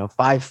 There's,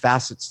 5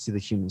 facets to the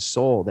human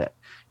soul that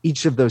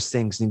each of those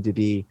things need to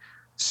be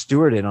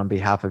stewarded on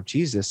behalf of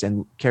Jesus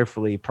and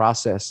carefully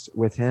processed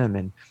with him.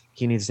 And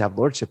he needs to have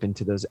lordship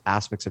into those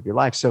aspects of your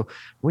life. So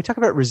when we talk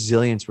about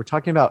resilience, we're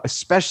talking about,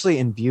 especially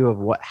in view of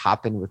what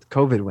happened with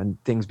COVID when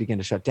things began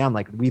to shut down,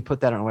 like we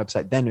put that on our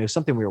website then, it was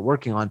something we were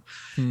working on,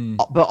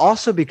 but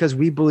also because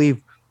we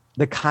believe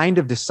the kind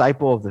of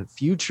disciple of the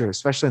future,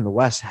 especially in the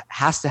West,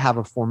 has to have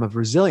a form of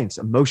resilience,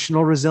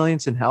 emotional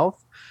resilience and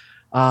health,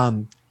 a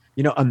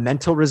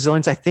mental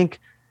resilience. I think,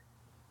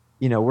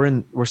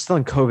 we're still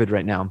in COVID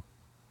right now,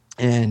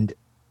 and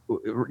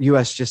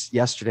U.S. just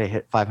yesterday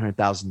hit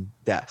 500,000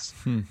 deaths.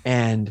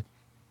 And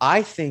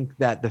I think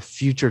that the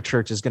future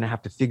church is going to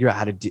have to figure out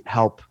how to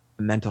help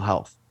mental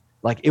health.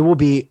 Like it will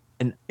be,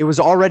 and it was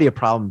already a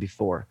problem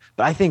before,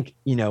 but I think,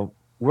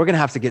 we're going to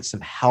have to get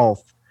some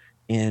health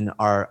in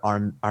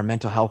our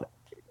mental health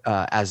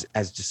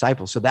as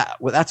disciples. So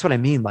that's what I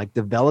mean, like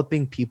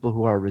developing people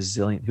who are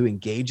resilient, who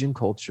engage in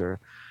culture,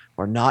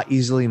 who are not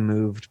easily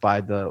moved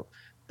by the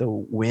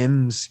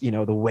whims,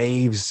 the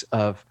waves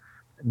of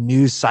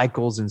news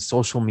cycles and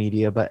social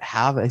media, but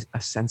have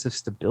a sense of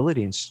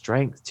stability and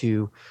strength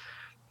to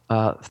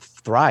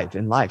thrive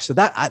in life. So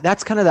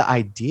that's kind of the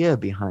idea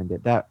behind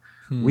it, that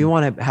we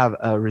want to have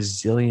a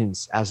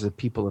resilience as a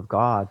people of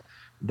God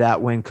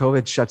that when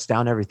COVID shuts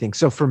down everything.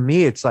 So for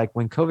me, it's like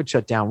when COVID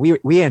shut down,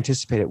 we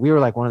anticipated. We were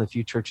like one of the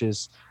few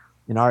churches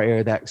in our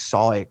area that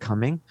saw it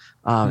coming,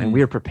 and we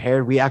were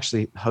prepared. We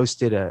actually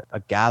hosted a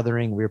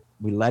gathering.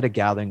 We led a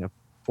gathering of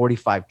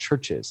 45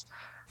 churches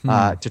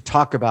to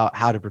talk about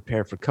how to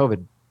prepare for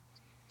COVID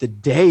the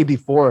day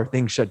before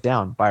things shut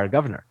down by our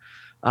governor.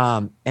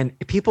 And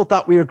people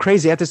thought we were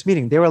crazy at this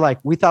meeting. They were like,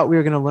 we thought we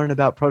were going to learn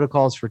about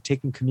protocols for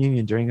taking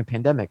communion during a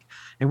pandemic.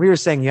 And we were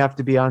saying, you have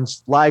to be on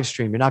live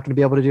stream. You're not going to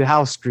be able to do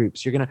house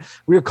groups.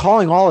 We were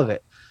calling all of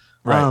it.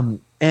 Right.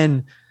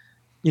 And,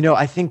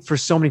 I think for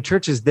so many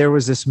churches, there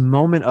was this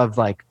moment of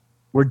like,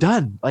 we're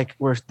done. Like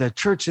where the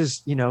church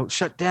is,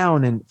 shut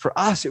down. And for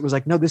us, it was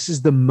like, no, this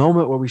is the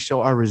moment where we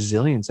show our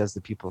resilience as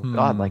the people of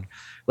God. Like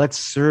let's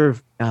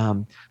serve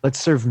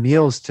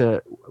meals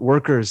to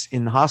workers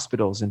in the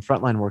hospitals and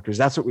frontline workers.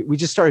 That's what we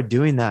just started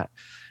doing that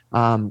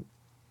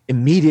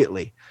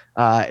immediately,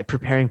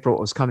 preparing for what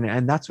was coming.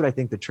 And that's what I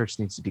think the church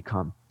needs to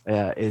become,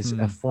 is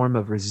a form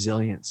of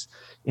resilience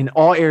in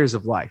all areas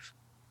of life.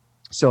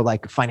 So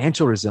like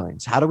financial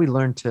resilience, how do we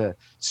learn to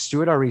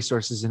steward our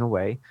resources in a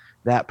way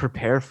that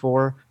prepare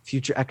for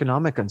future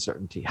economic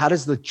uncertainty? How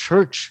does the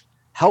church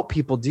help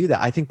people do that?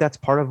 I think that's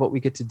part of what we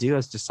get to do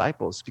as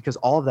disciples, because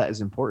all of that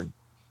is important.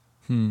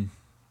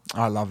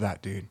 I love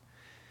that, dude.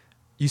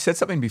 You said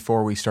something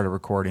before we started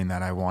recording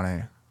that I want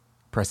to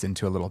press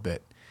into a little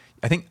bit.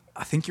 I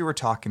think you were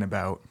talking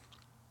about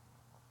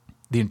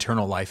the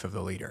internal life of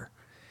the leader.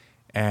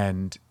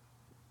 And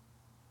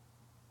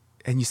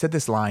you said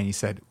this line, you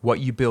said,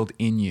 what you build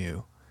in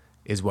you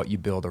is what you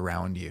build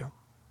around you.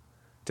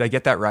 Did I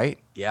get that right?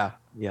 Yeah.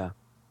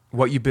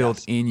 What you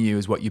build in you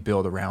is what you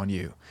build around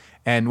you.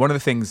 And one of the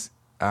things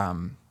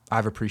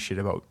I've appreciated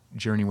about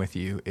journeying with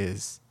you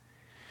is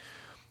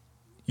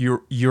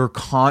you're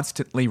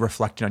constantly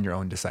reflecting on your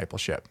own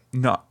discipleship,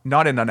 not in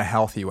an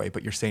unhealthy way,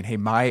 but you're saying, hey,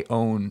 my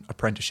own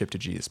apprenticeship to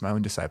Jesus, my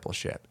own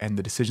discipleship, and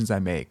the decisions I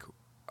make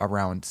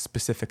around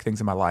specific things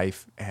in my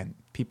life and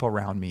people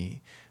around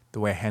me, the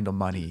way I handle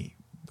money,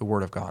 the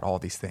Word of God, all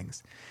these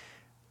things.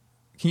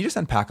 Can you just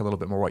unpack a little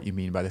bit more what you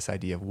mean by this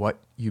idea of what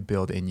you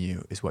build in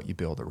you is what you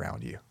build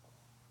around you?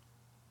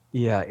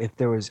 Yeah, if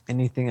there was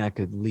anything I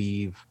could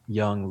leave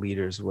young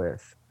leaders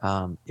with,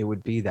 it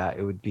would be that.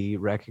 It would be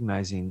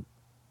recognizing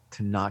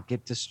to not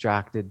get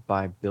distracted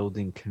by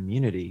building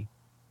community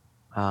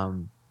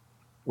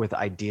with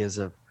ideas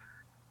of,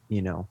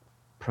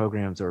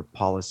 programs or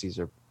policies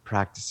or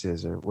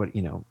practices or what,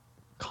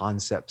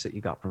 concepts that you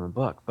got from a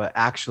book. But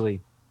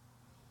actually,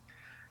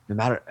 no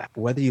matter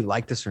whether you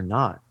like this or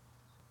not,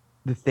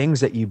 the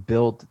things that you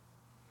build,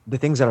 the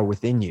things that are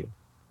within you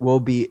will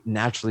be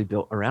naturally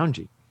built around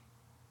you.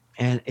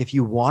 And if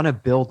you want to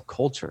build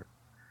culture,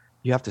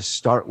 you have to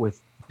start with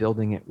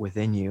building it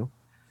within you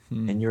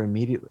and your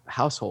immediate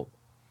household,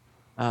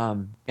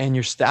 and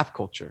your staff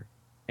culture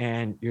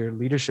and your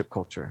leadership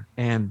culture.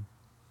 And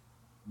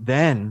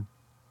then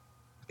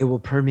it will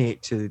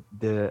permeate to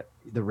the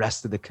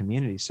rest of the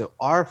community. So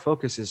our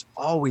focus has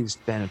always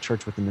been a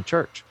church within the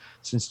church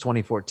since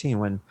 2014,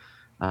 when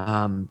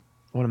one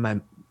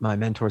of my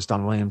mentors,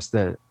 Don Williams,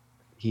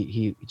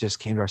 he just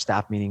came to our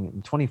staff meeting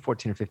in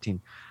 2014 or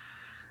 15.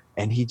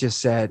 And he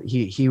just said,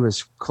 he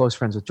was close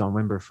friends with John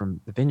Wimber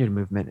from the Vineyard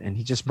movement. And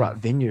he just brought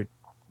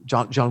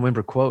John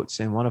Wimber quotes.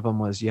 And one of them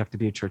was, you have to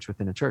be a church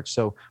within a church.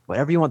 So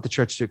whatever you want the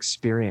church to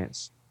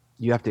experience,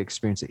 you have to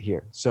experience it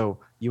here. So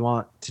you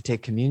want to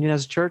take communion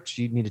as a church,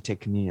 you need to take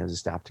communion as a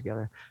staff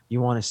together.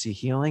 You want to see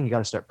healing, you got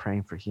to start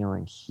praying for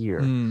healing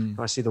here. You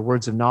want to see the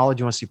words of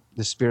knowledge, you want to see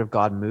the Spirit of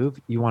God move.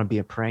 You want to be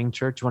a praying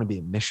church, you want to be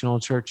a missional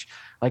church,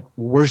 like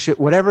worship,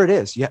 whatever it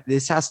is.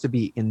 This has to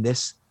be in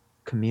this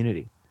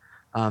community.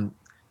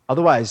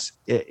 Otherwise,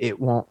 it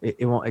won't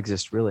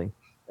exist really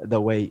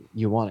the way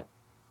you want it.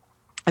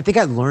 I think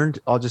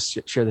I'll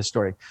just share this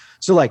story.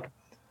 So like,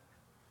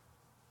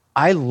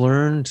 I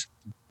learned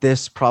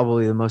this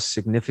probably the most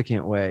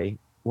significant way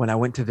when I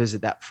went to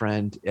visit that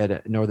friend at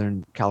a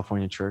Northern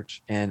California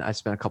church. And I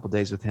spent a couple of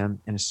days with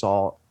him and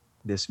saw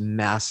this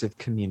massive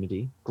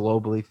community,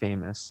 globally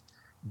famous,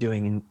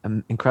 doing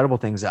incredible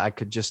things that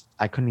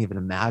I couldn't even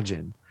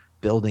imagine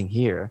building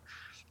here.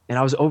 And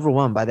I was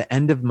overwhelmed. By the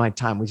end of my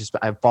time,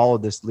 I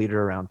followed this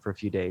leader around for a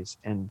few days,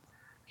 and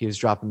he was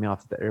dropping me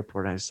off at the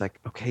airport. And I was like,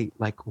 okay,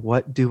 like,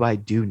 what do I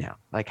do now?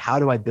 Like, how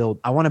do I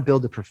want to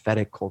build a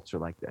prophetic culture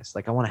like this.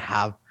 Like, I want to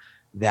have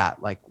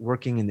that, like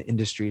working in the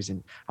industries,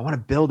 and I want to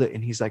build it.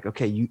 And he's like,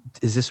 okay,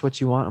 is this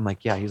what you want? I'm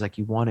like, yeah. He's like,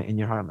 you want it in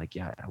your heart? I'm like,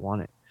 yeah, I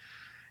want it.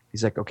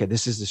 He's like, okay,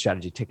 this is the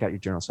strategy. Take out your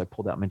journal. So I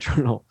pulled out my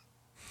journal.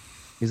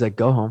 He's like,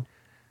 go home.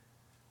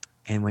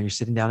 And when you're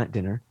sitting down at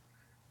dinner,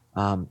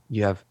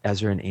 you have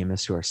Ezra and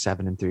Amos, who are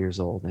 7 and 3 years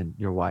old, and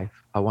your wife.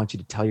 I want you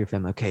to tell your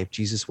family, okay, if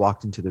Jesus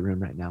walked into the room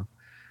right now,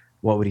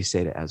 what would he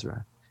say to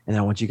Ezra? And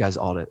I want you guys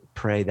all to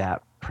pray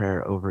that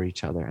prayer over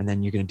each other. And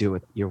then you're going to do it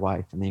with your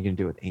wife, and then you're going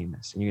to do it with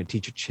Amos. And you're going to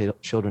teach your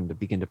children to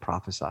begin to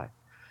prophesy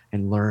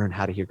and learn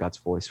how to hear God's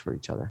voice for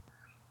each other.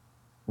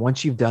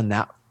 Once you've done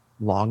that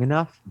long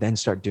enough, then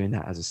start doing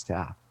that as a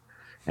staff.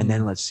 And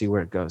then let's see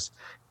where it goes.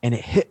 And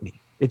it hit me.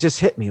 it just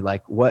hit me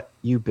like what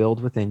you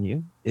build within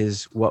you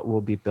is what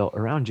will be built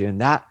around you. And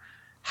that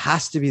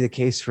has to be the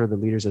case for the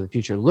leaders of the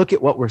future. Look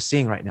at what we're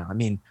seeing right now. I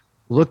mean,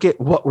 look at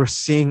what we're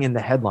seeing in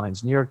the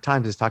headlines. New York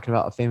Times is talking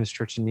about a famous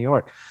church in New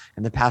York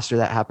and the pastor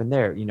that happened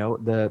there, you know,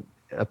 the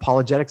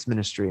apologetics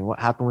ministry and what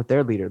happened with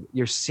their leader.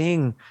 You're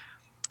seeing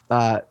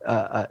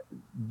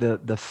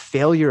the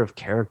failure of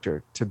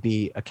character to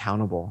be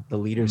accountable, the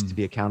leaders to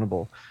be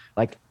accountable.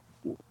 Like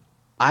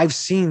I've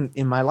seen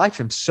in my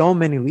lifetime so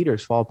many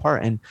leaders fall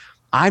apart, and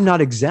I'm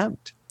not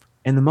exempt.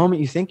 And the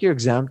moment you think you're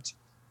exempt,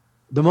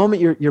 the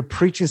moment you're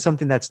preaching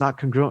something that's not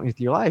congruent with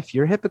your life,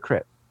 you're a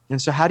hypocrite.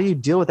 And so how do you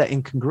deal with that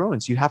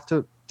incongruence? You have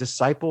to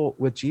disciple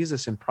with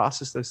Jesus and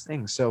process those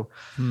things. So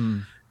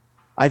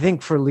I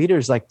think for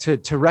leaders, like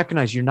to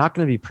recognize you're not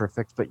going to be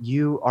perfect, but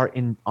you are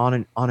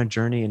on a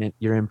journey and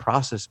you're in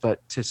process,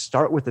 but to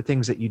start with the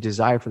things that you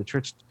desire for the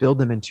church, build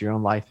them into your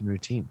own life and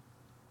routine.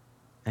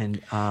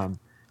 And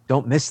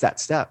don't miss that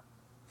step.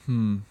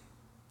 And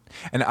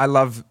I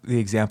love the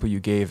example you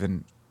gave.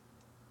 And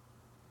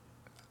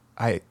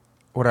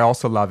what I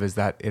also love is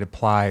that it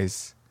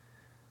applies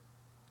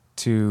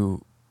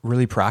to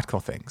really practical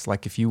things.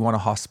 Like if you want a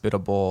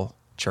hospitable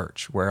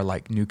church where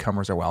like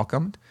newcomers are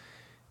welcomed,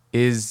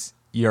 is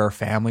your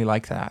family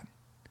like that?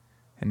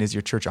 And is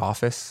your church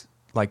office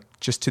like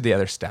just to the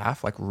other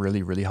staff, like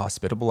really, really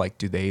hospitable? Like,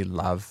 do they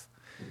love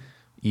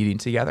eating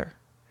together?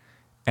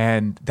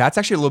 And that's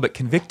actually a little bit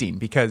convicting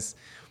because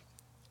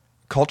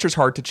culture's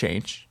hard to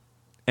change,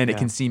 and it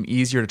can seem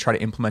easier to try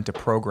to implement a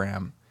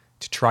program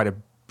to try to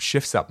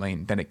shift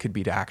something than it could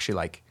be to actually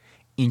like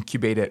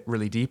incubate it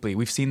really deeply.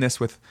 We've seen this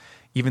with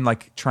even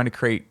like trying to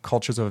create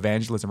cultures of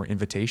evangelism or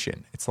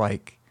invitation. It's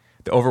like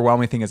the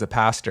overwhelming thing as a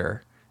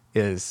pastor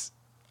is,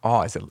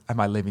 am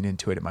I living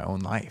into it in my own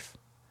life?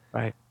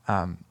 Right.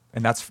 And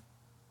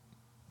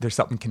there's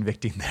something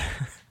convicting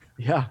there.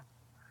 Yeah.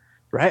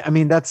 Right. I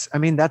mean, that's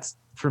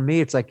for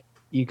me, it's like,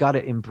 you got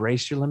to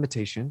embrace your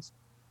limitations,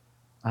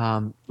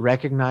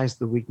 recognize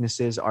the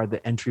weaknesses are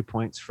the entry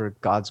points for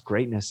God's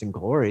greatness and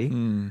glory.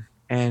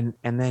 And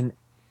then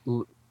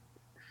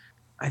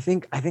I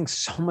think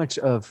so much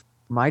of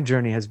my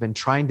journey has been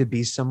trying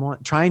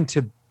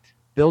to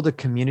build a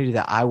community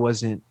that I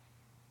wasn't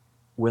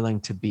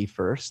willing to be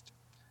first.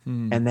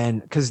 And then,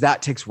 because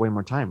that takes way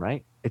more time,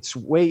 right? It's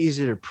way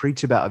easier to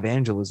preach about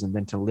evangelism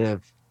than to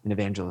live an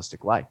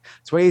evangelistic life.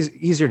 It's way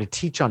easier to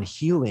teach on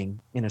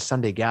healing in a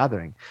Sunday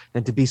gathering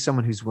than to be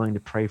someone who's willing to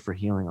pray for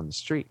healing on the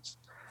streets.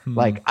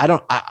 Like,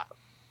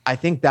 I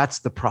think that's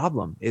the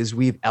problem, is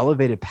we've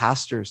elevated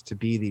pastors to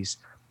be these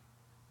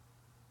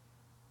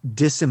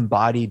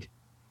disembodied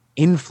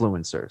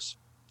influencers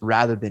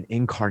rather than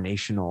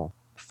incarnational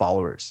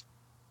followers.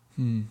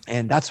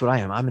 And that's what I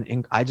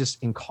am. I just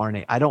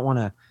incarnate. I don't want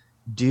to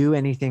do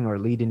anything or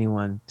lead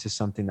anyone to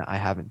something that I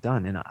haven't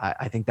done. And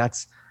I think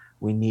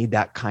we need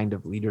that kind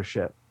of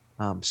leadership.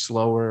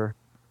 Slower,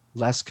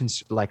 less,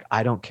 like,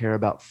 I don't care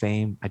about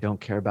fame. I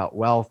don't care about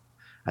wealth.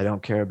 I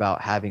don't care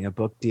about having a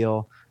book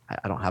deal.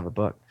 I don't have a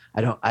book.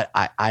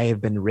 I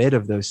have been rid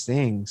of those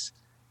things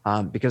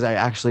because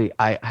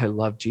I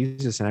love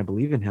Jesus and I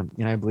believe in him.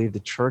 And I believe the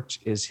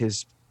church is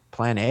his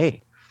plan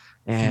A,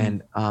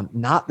 and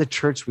not the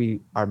church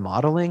we are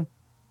modeling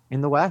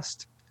in the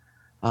West,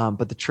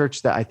 but the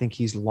church that I think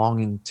he's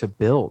longing to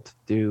build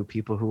through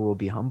people who will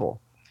be humble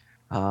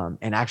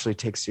and actually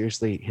take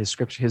seriously his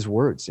scripture, his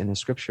words in his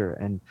scripture,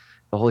 and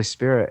the Holy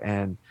Spirit,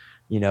 and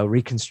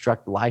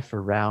reconstruct life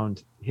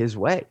around his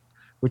way,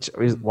 which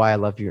is why I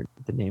love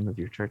the name of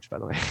your church, by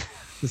the way.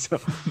 So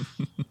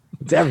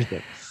it's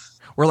everything.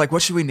 We're like,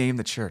 what should we name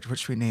the church? What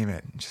should we name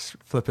it? And just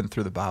flipping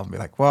through the Bible and be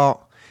like,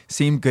 well,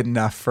 seemed good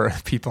enough for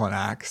people in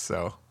Acts.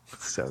 So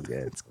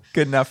good. It's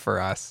good enough for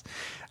us.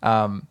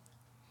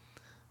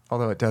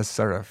 Although it does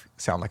sort of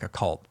sound like a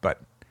cult, but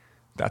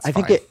that's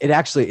fine. I think it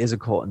actually is a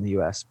cult in the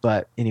US,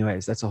 but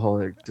anyways, that's a whole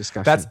other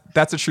discussion.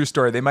 That's a true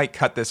story. They might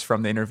cut this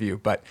from the interview,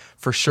 but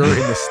for sure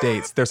in the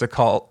States, there's a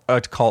cult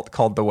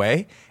called The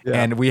Way.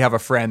 Yeah. And we have a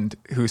friend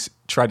who's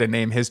tried to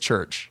name his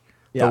church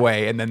The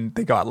Way, and then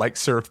they got like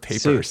served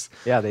papers.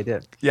 Yeah, they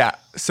did. Yeah.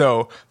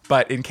 So,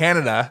 but in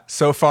Canada,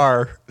 so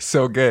far,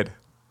 so good.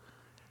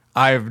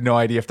 I have no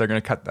idea if they're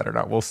going to cut that or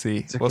not. We'll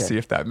see. Okay. We'll see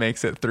if that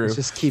makes it through. Let's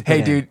just keep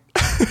Hey, dude,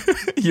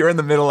 you're in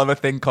the middle of a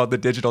thing called the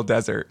digital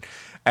desert.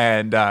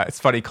 And it's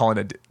funny calling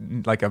it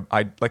it's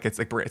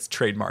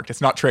trademarked.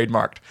 It's not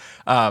trademarked,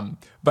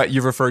 but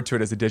you've referred to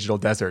it as a digital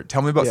desert.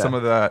 Tell me about some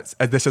of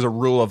this is a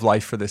rule of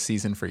life for this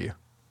season for you.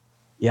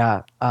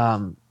 Yeah.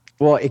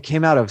 Well, it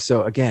came out of,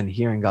 so again,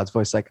 hearing God's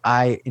voice. Like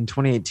in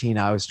 2018,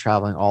 I was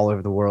traveling all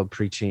over the world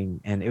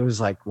preaching, and it was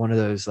like one of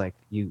those, like,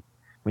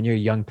 when you're a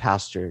young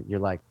pastor, you're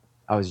like,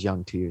 I was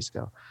young 2 years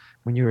ago.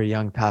 When you were a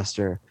young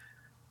pastor,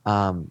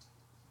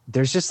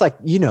 there's just like,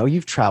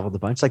 you've traveled a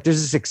bunch. Like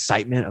there's this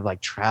excitement of like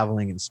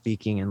traveling and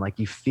speaking, and like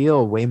you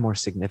feel way more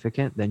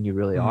significant than you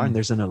really are. And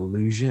there's an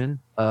illusion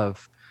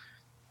of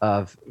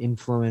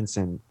influence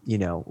and,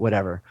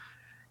 whatever.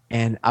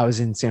 And I was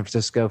in San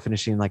Francisco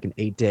finishing like an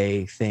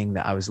 8-day thing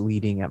that I was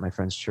leading at my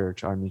friend's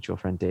church, our mutual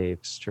friend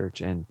Dave's church.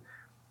 And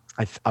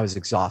I was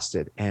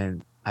exhausted,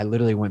 and I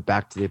literally went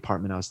back to the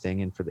apartment I was staying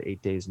in for the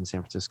 8 days in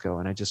San Francisco.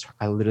 And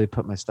I literally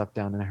put my stuff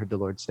down, and I heard the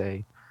Lord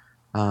say,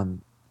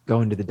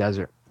 go into the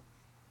desert.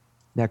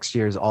 Next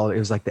year it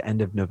was like the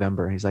end of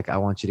November. He's like, I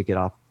want you to get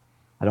off.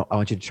 I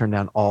want you to turn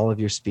down all of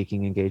your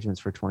speaking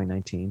engagements for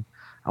 2019.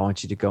 I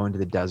want you to go into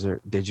the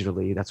desert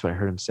digitally. That's what I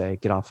heard him say.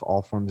 Get off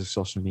all forms of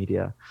social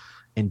media,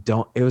 and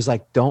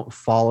don't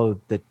follow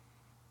the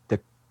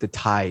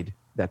tide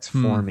that's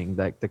forming,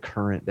 like the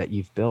current that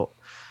you've built.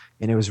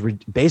 And it was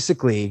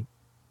basically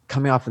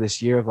coming off of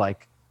this year of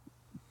like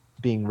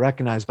being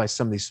recognized by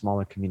some of these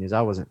smaller communities.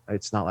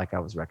 It's not like I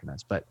was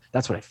recognized, but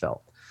that's what I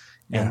felt.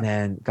 Yeah. And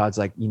then God's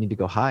like, you need to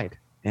go hide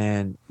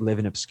and live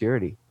in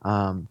obscurity.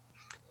 And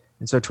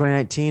so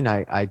 2019,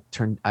 I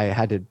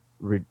had to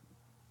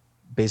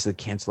basically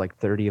cancel like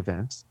 30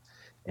 events,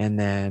 and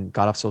then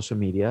got off social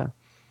media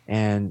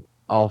and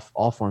all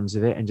forms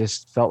of it, and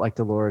just felt like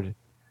the Lord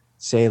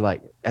say,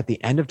 like at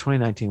the end of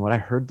 2019, what I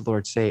heard the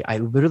Lord say, I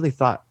literally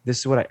thought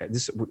this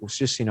was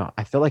just,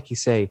 I felt like he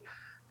say,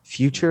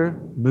 future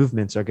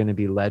movements are going to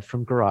be led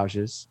from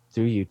garages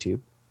through YouTube,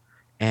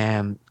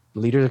 and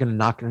leaders are going to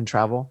not going to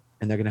travel,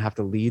 and they're going to have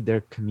to lead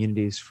their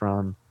communities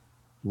from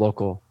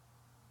local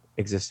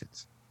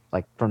existence,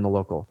 like from the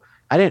local.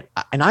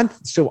 I'm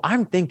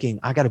thinking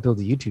I got to build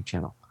a YouTube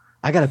channel.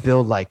 I got to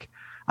go,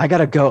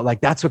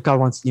 like, that's what God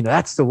wants,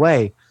 that's the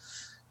way.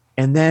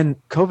 And then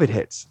COVID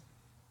hits,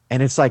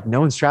 and it's like, no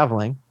one's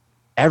traveling.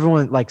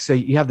 Everyone, like, so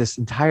you have this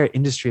entire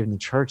industry in the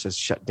church that's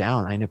shut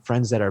down. I know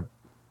friends that are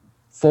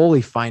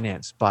fully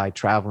financed by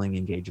traveling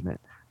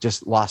engagement,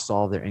 just lost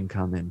all their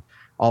income, and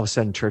all of a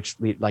sudden church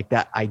like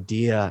that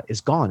idea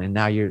is gone. And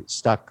now you're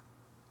stuck,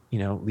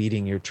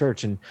 leading your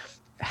church. And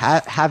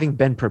having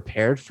been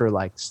prepared for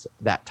like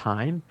that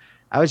time,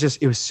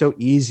 it was so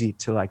easy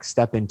to like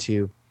step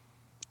into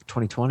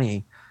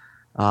 2020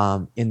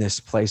 in this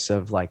place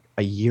of like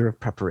a year of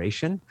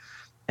preparation.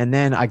 And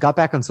then I got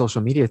back on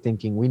social media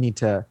thinking we need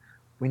to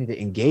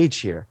engage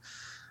here.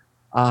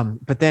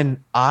 But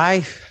then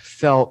I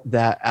felt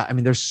that,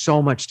 there's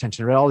so much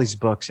tension. I read all these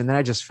books, and then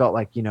I just felt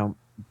like,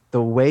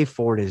 the way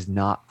forward is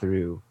not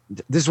through,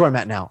 this is where I'm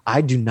at now.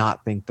 I do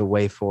not think the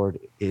way forward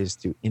is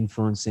through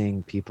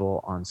influencing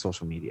people on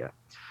social media.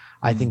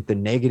 I think the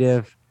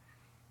negative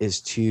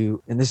is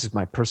and this is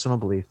my personal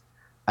belief,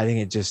 I think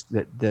it just,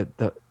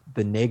 the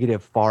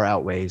negative far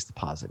outweighs the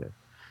positive.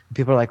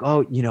 People are like,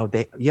 oh,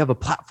 you have a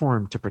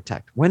platform to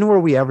protect. When were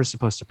we ever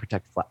supposed to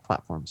protect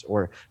platforms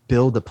or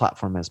build a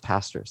platform as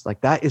pastors?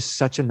 Like, that is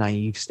such a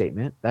naive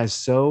statement. That is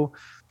so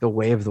the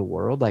way of the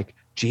world. Like,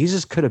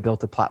 Jesus could have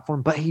built a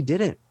platform, but he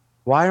didn't.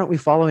 Why aren't we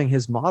following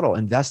his model,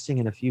 investing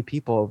in a few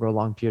people over a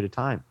long period of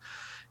time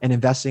and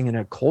investing in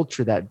a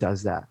culture that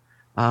does that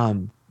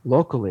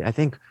locally? I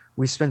think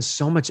we spend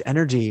so much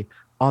energy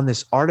on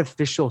this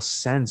artificial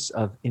sense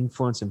of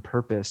influence and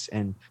purpose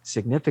and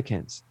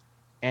significance.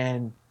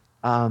 And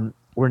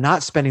we're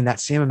not spending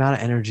that same amount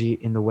of energy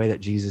in the way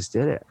that Jesus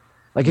did it.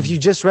 Like, if you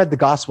just read the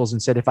Gospels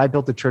and said, if I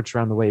built a church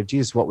around the way of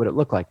Jesus, what would it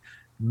look like?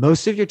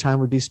 Most of your time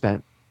would be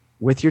spent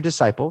with your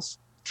disciples,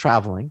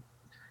 traveling.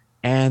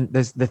 And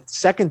the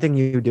second thing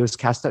you do is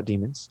cast out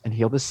demons and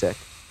heal the sick.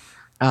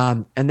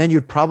 And then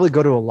you'd probably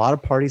go to a lot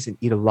of parties and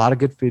eat a lot of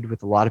good food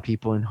with a lot of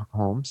people in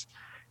homes.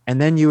 And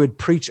then you would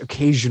preach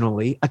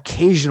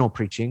occasional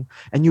preaching,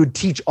 and you would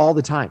teach all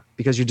the time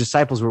because your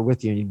disciples were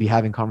with you, and you'd be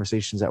having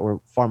conversations that were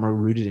far more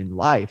rooted in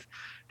life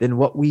than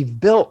what we've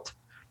built.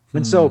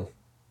 And so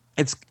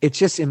it's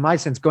just, in my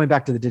sense, going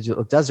back to the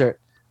digital desert,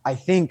 I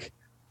think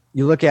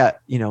you look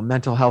at,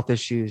 mental health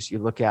issues, you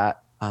look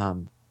at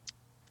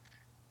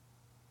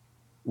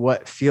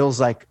what feels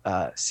like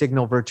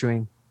signal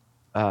virtuing,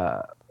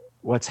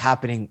 what's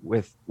happening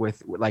with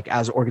like,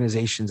 as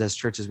organizations, as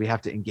churches, we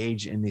have to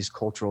engage in these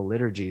cultural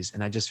liturgies.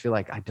 And I just feel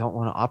like I don't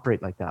want to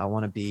operate like that. I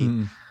want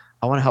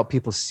to help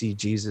people see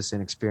Jesus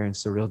and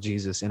experience the real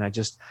Jesus. And I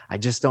just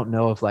don't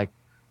know if like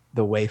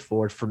the way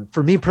forward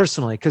for me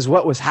personally, because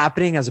what was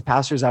happening as a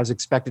pastor is I was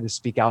expected to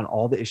speak out on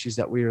all the issues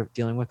that we were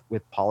dealing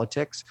with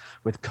politics,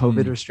 with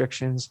COVID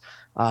restrictions.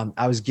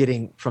 I was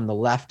getting from the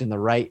left and the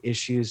right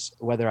issues,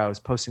 whether I was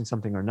posting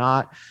something or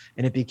not.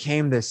 And it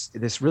became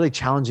this really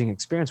challenging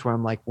experience where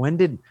I'm like, when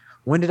did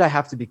I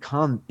have to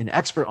become an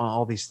expert on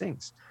all these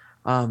things?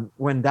 I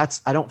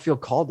don't feel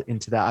called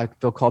into that. I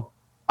feel called,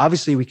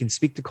 obviously we can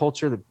speak to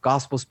culture. The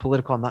gospel's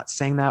political. I'm not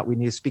saying that we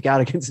need to speak out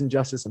against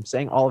injustice. I'm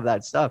saying all of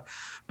that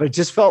stuff, but it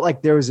just felt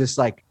like there was this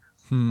like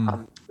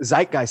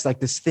zeitgeist, like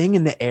this thing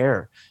in the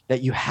air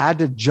that you had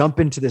to jump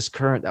into this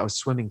current that was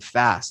swimming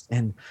fast.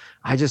 And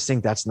I just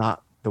think that's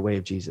not the way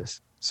of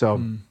Jesus.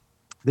 So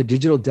the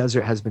digital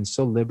desert has been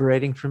so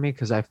liberating for me,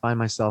 because I find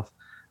myself,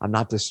 I'm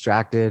not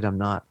distracted. I'm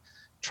not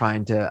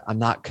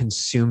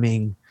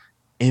consuming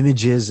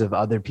images of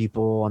other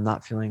people. I'm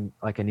not feeling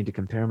like I need to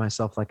compare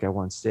myself like I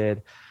once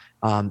did.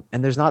 And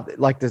there's not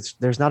like this,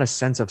 there's not a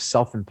sense of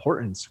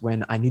self-importance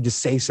when I need to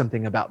say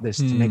something about this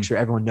to make sure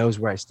everyone knows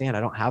where I stand. I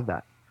don't have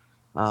that.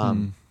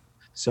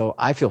 So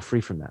I feel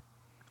free from that,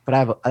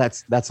 but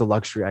that's a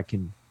luxury I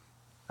can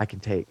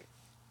take.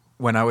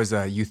 when I was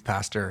a youth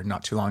pastor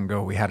not too long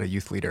ago, we had a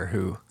youth leader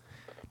who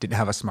didn't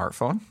have a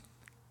smartphone.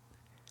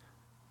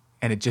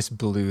 And it just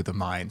blew the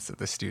minds of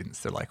the students.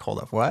 They're like, hold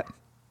up, what?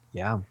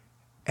 Yeah.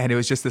 And it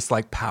was just this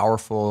like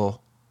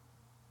powerful,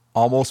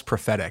 almost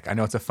prophetic. I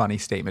know it's a funny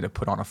statement to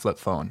put on a flip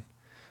phone,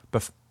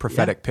 but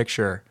prophetic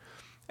picture.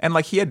 And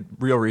like he had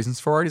real reasons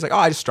for it. He's like, oh,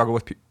 I just struggle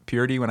with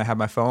purity when I have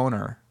my phone.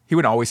 Or he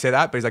wouldn't always say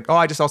that, but he's like, oh,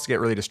 I just also get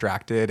really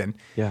distracted.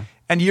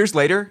 And years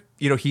later,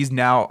 he's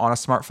now on a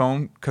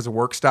smartphone because of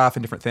work stuff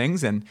and different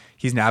things. And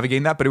he's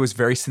navigating that, but it was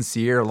very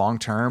sincere,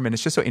 long-term. And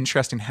it's just so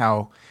interesting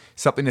how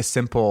something as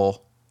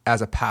simple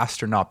as a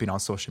pastor not being on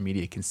social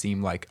media can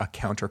seem like a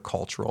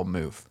countercultural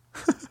move.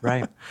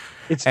 Right.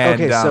 It's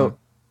okay. So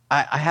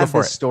I have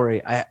this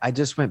story. I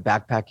just went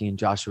backpacking in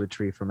Joshua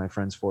Tree for my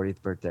friend's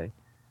 40th birthday.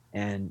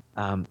 And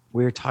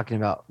we were talking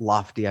about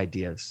lofty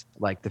ideas,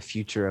 like the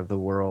future of the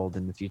world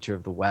and the future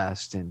of the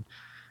West. And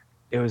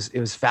it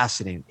was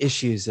fascinating.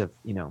 Issues of,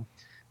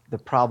 the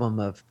problem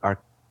of our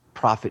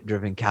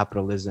profit-driven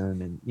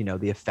capitalism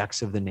and, the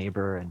effects of the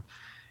neighbor.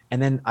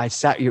 And then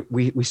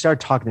we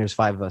started talking, there's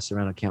 5 of us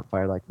around a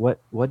campfire, like,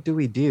 what do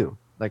we do?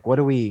 Like,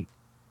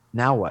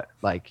 now what?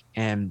 Like,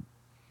 and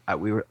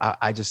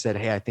I just said,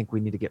 hey, I think we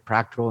need to get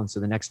practical. And so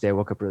the next day I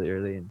woke up really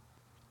early and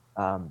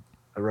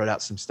I wrote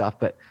out some stuff.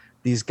 But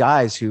these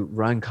guys who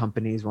run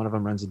companies, one of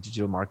them runs a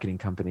digital marketing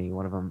company,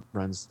 one of them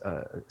runs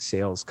a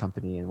sales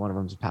company, and one of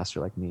them's a pastor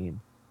like me, and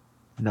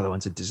another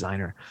one's a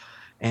designer.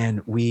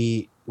 And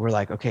we were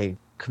like, okay,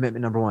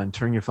 commitment number 1,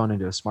 turn your phone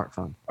into a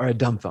smartphone or a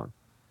dumb phone.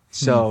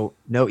 So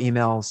no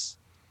emails,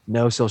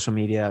 no social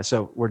media.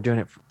 So we're doing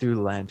it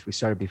through Lent. We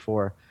started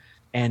before.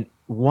 And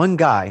one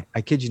guy,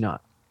 I kid you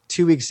not,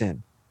 2 weeks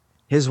in,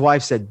 his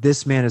wife said,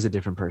 this man is a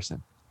different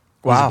person.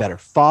 He's a better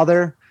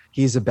father.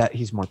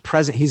 He's more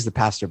present. He's the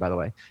pastor, by the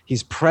way.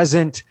 He's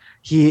present.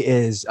 He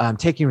is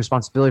taking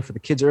responsibility for the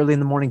kids early in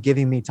the morning,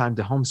 giving me time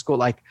to homeschool.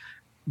 Like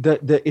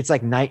it's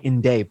like night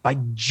and day by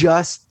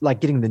just like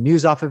getting the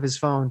news off of his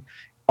phone.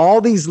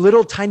 All these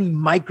little tiny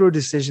micro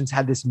decisions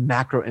had this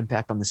macro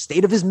impact on the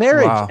state of his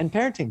marriage and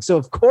parenting. So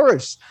of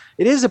course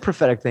it is a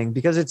prophetic thing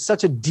because it's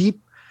such a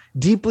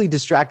deeply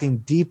distracting,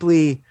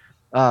 deeply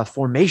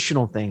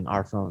formational thing,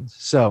 our phones.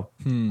 So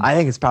I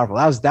think it's powerful.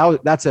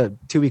 That's a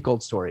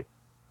 2-week-old story.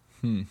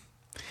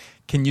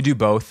 Can you do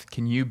both?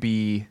 Can you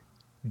be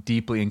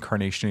deeply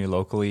incarnationally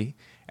locally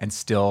and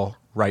still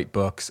write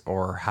books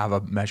or have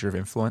a measure of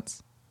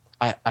influence?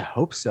 I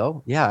hope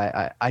so.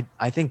 Yeah.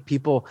 I think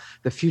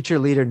the future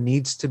leader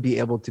needs to be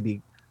able to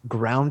be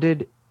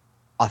grounded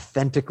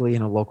authentically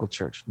in a local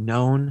church,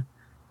 known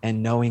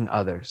and knowing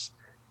others.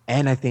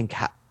 And I think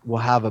we'll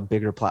have a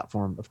bigger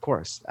platform. Of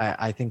course,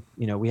 I think,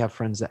 we have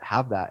friends that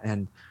have that.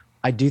 And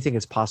I do think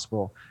it's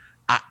possible.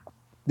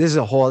 This is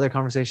a whole other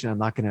conversation. I'm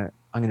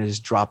going to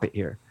just drop it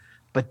here,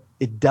 but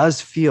it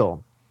does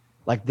feel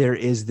like there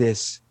is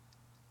this,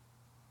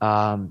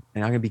 and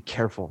I'm going to be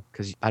careful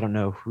because I don't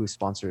know who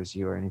sponsors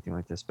you or anything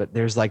like this, but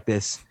there's like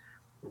this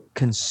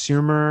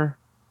consumer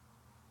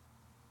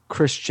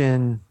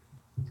Christian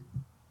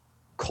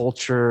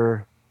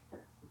culture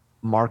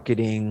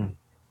marketing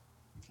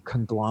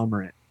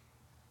conglomerate,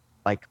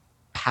 like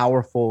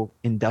powerful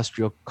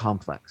industrial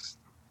complex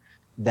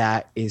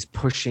that is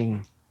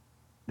pushing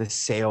the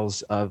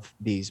sales of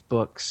these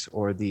books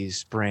or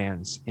these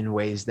brands in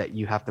ways that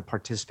you have to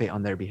participate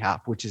on their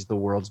behalf, which is the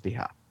world's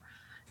behalf.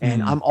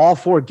 And I'm all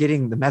for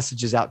getting the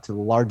messages out to the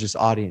largest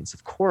audience,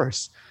 of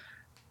course,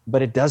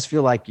 but it does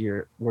feel like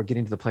we're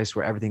getting to the place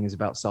where everything is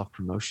about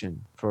self-promotion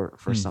for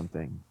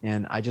something.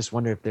 And I just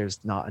wonder if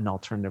there's not an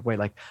alternative way.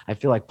 Like, I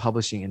feel like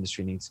publishing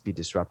industry needs to be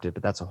disrupted,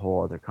 but that's a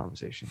whole other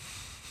conversation.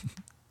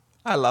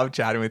 I love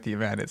chatting with you,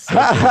 man. It's so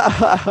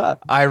cool.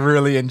 I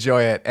really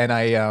enjoy it. And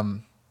I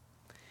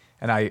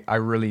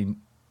really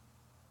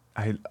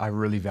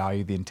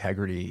value the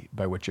integrity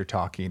by which you're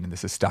talking. And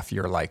this is stuff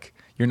you're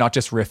not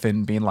just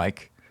riffing, being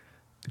like,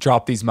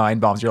 drop these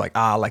mind bombs. You're like,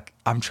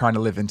 I'm trying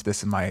to live into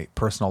this in my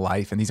personal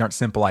life. And these aren't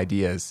simple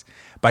ideas,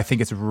 but I think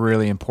it's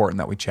really important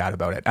that we chat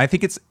about it. I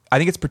think it's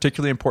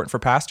particularly important for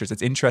pastors.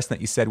 It's interesting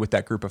that you said with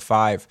that group of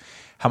 5,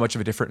 how much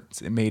of a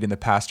difference it made in the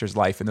pastor's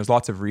life. And there's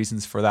lots of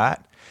reasons for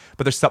that,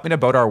 but there's something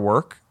about our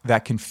work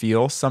that can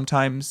feel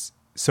sometimes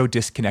so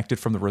disconnected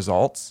from the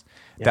results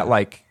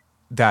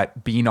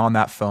that being on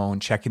that phone,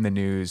 checking the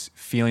news,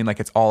 feeling like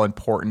it's all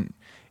important.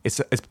 It's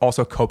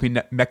also a coping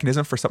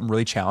mechanism for something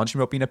really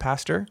challenging about being a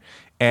pastor.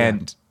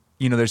 And,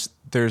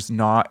 there's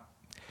not,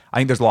 I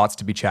think there's lots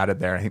to be chatted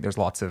there. I think there's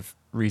lots of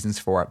reasons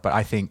for it, but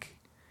I think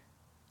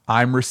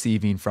I'm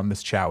receiving from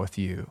this chat with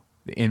you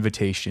the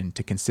invitation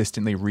to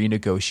consistently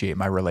renegotiate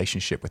my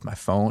relationship with my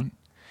phone,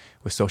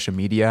 with social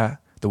media,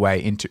 the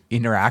way I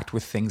interact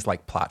with things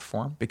like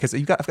platform, because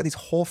I've got these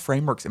whole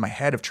frameworks in my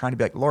head of trying to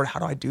be like, Lord, how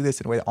do I do this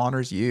in a way that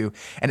honors you?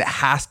 And it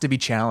has to be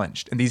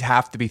challenged. And these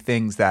have to be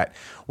things that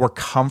we're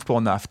comfortable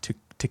enough to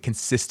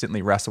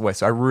consistently wrestle with.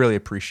 So I really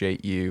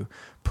appreciate you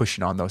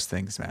pushing on those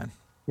things, man.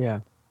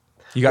 Yeah.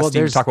 You got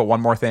Steve to talk about one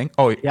more thing?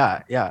 Oh,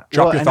 yeah.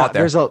 Drop your thought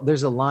there.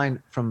 There's a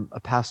line from a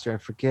pastor. I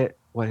forget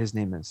what his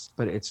name is,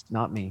 but it's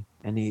not me.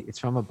 And it's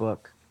from a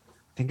book.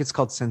 think it's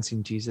called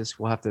Sensing Jesus.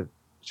 We'll have to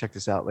check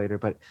this out later,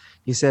 but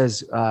he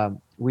says,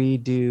 we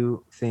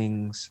do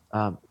things,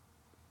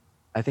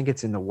 I think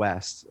it's in the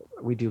West,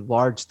 we do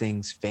large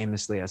things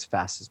famously as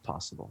fast as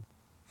possible.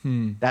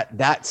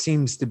 That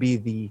seems to be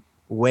the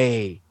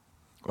way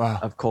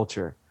of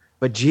culture,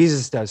 but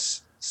Jesus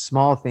does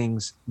small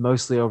things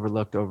mostly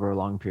overlooked over a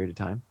long period of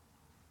time.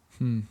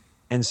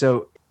 And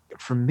so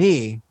for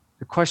me,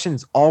 the question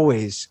is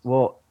always,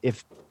 well,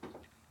 if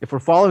we're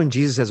following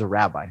Jesus as a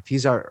rabbi, if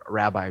he's our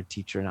rabbi or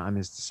teacher and I'm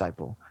his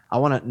disciple, I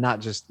want to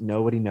not just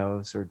know what he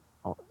knows, or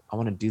I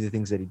want to do the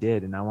things that he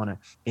did. And I want to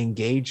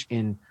engage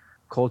in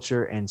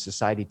culture and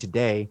society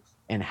today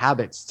and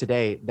habits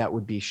today that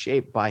would be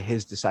shaped by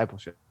his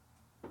discipleship.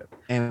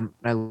 And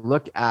I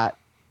look at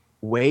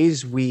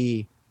ways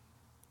we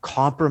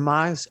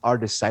compromise our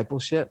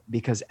discipleship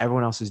because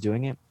everyone else is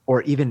doing it,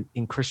 or even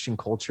in Christian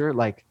culture,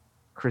 like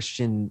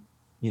Christian,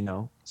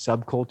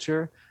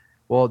 subculture.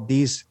 Well,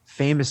 these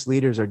famous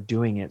leaders are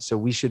doing it, so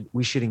we should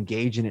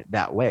engage in it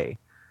that way.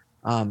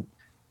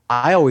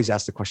 I always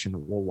ask the question,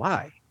 well,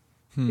 why?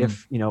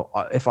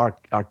 If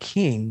our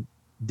king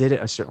did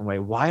it a certain way,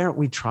 why aren't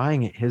we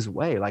trying it his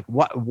way? Like,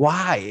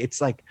 why?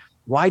 It's like,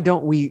 why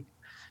don't we?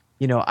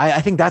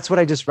 I think that's what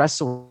I just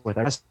wrestle with.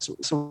 I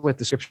wrestle with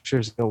the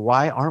scriptures.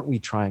 Why aren't we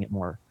trying it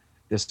more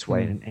this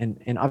way?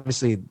 And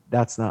obviously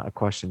that's not a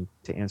question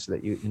to answer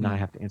that you and I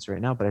have to answer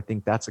right now, but I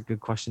think that's a good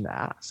question to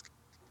ask.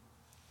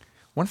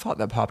 One thought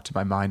that popped to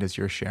my mind as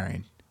you're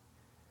sharing,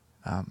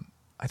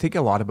 I think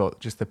a lot about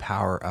just the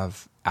power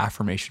of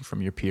affirmation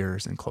from your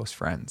peers and close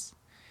friends.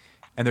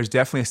 And there's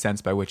definitely a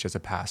sense by which, as a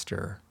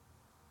pastor,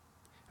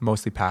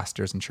 mostly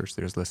pastors and church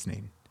leaders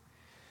listening,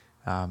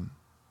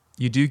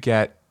 you do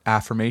get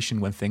affirmation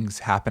when things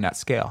happen at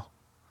scale.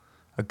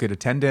 A good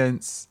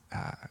attendance,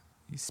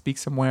 you speak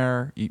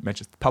somewhere, you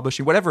mentioned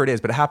publishing, whatever it is,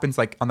 but it happens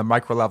like on the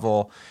micro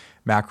level,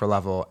 macro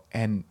level.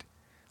 And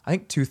I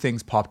think two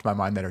things popped to my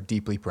mind that are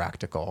deeply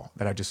practical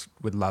that I just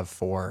would love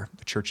for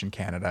the church in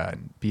Canada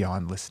and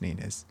beyond listening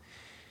is,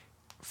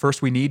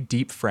 first, we need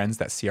deep friends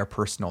that see our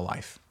personal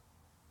life,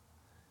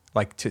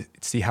 like to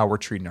see how we're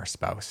treating our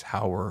spouse,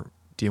 how we're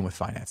dealing with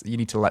finance. You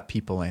need to let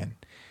people in.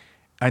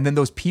 And then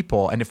those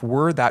people, and if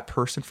we're that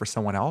person for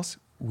someone else,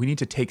 we need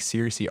to take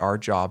seriously our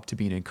job to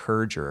be an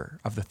encourager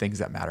of the things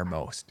that matter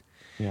most.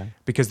 Yeah.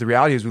 Because the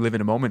reality is we live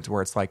in a moment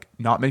where it's like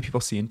not many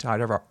people see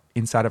inside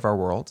of our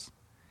worlds.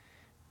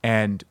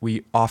 And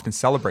we often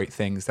celebrate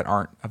things that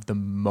aren't of the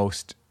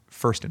most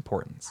first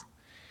importance.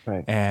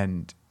 Right.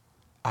 And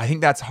I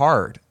think that's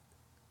hard.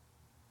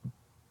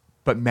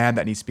 But man,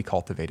 that needs to be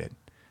cultivated.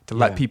 To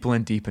let people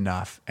in deep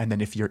enough. And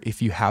then if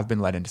you have been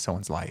let into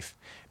someone's life,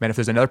 man, if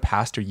there's another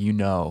pastor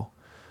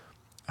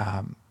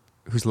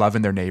who's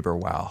loving their neighbor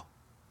well,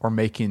 or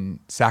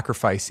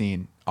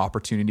sacrificing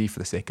opportunity for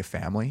the sake of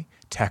family,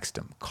 text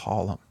them,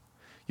 call them.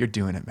 You're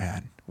doing it,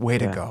 man. Way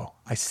to go.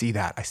 I see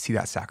that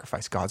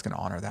sacrifice. God's going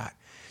to honor that.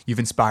 You've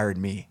inspired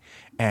me.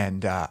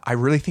 And I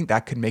really think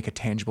that could make a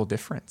tangible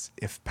difference.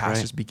 If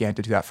pastors began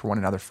to do that for one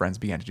another, friends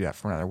began to do that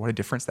for one another, what a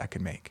difference that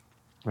could make.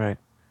 Right.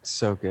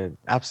 So good.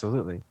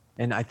 Absolutely.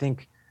 And I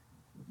think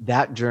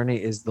that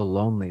journey is the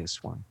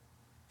loneliest one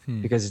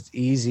because it's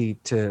easy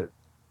to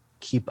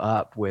keep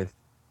up with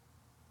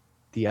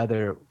the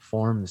other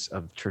forms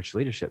of church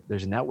leadership.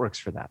 There's networks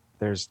for that.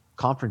 There's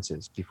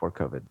conferences before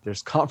COVID.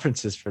 There's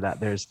conferences for that.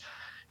 There's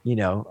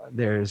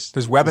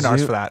webinars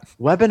Zoom, for that.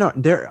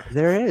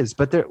 There is,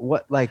 but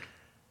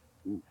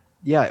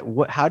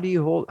how do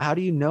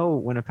you know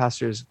when a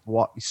pastor is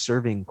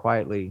serving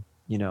quietly,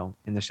 in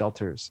the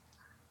shelters,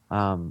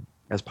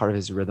 as part of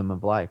his rhythm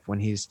of life, when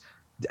he's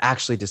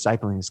actually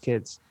discipling his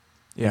kids,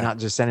 and not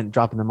just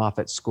dropping them off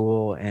at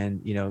school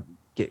and,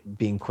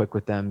 being quick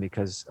with them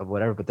because of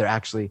whatever, but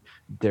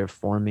they're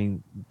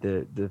forming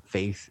the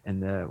faith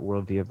and the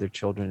worldview of their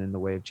children in the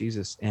way of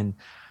Jesus. And,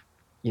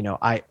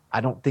 I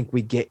don't think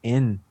we get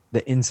in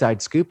the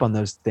inside scoop on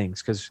those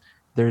things because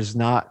there's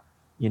not,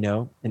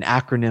 an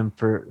acronym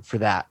for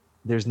that.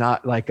 There's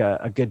not like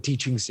a good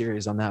teaching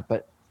series on that,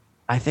 but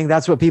I think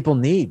that's what people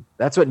need.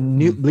 That's what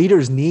new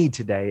leaders need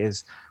today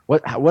is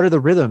what are the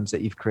rhythms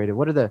that you've created?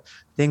 What are the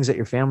things that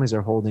your families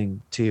are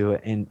holding to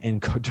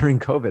during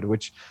COVID,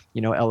 which,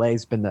 LA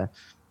has been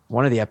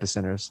one of the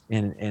epicenters,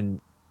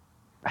 and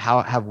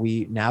how have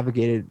we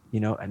navigated,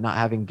 not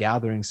having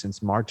gatherings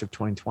since March of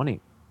 2020,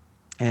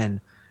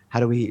 and how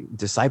do we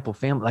disciple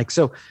family? Like,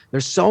 so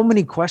there's so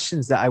many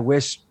questions that I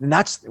wish, and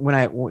that's when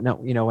I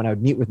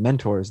would meet with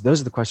mentors, those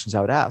are the questions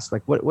I would ask.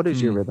 Like, what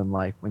is your rhythm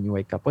like when you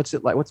wake up? What's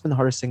it like? What's been the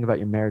hardest thing about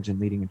your marriage and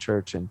leading a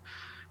church and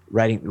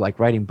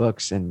writing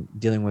books and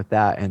dealing with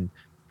that, and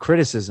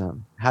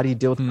criticism? How do you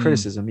deal with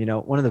criticism?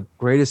 One of the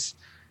greatest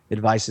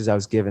advices I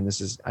was given,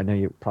 I know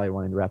you're probably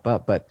wanting to wrap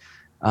up, but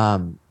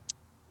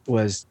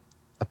was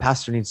a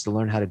pastor needs to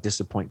learn how to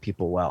disappoint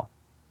people well.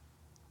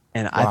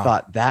 And wow. I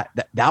thought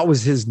that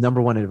was his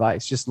number one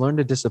advice. Just learn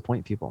to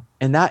disappoint people.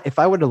 And that, if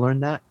I would have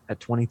learned that at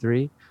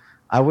 23,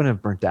 I wouldn't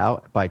have burnt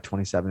out by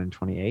 27 and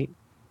 28.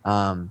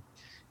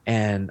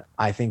 And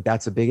I think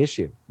that's a big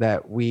issue,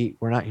 that we're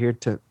not here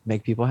to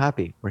make people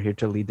happy. We're here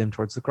to lead them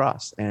towards the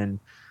cross. And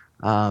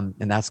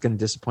that's going to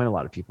disappoint a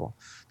lot of people.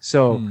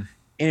 So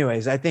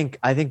anyways, I think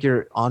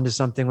you're onto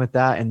something with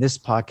that. And this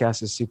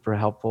podcast is super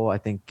helpful. I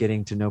think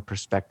getting to know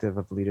perspective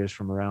of leaders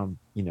from around,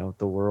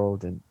 the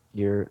world, and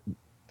your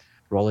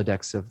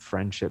Rolodex of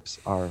friendships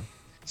are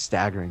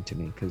staggering to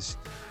me, because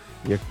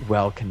you're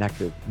well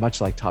connected,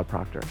 much like Todd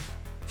Proctor.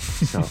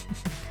 So,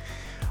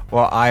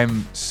 well,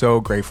 I'm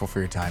so grateful for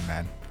your time,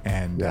 man,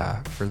 and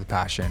for the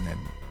passion and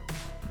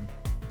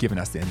giving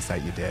us the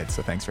insight you did.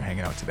 So thanks for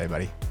hanging out today,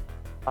 buddy.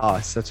 Oh,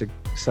 such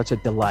a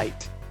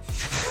delight.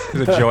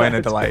 The joy and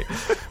a delight.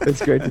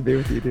 It's great to be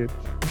with you, dude.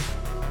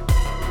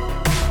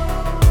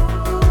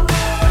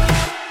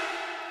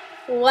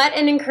 What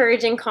an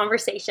encouraging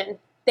conversation.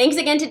 Thanks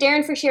again to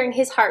Darren for sharing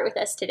his heart with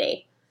us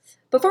today.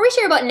 Before we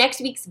share about next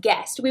week's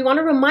guest, we want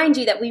to remind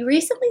you that we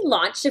recently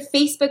launched a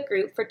Facebook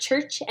group for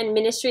church and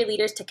ministry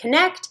leaders to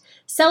connect,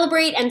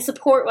 celebrate, and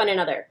support one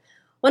another.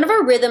 One of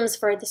our rhythms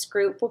for this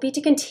group will be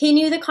to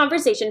continue the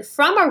conversation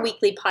from our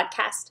weekly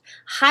podcast,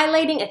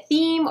 highlighting a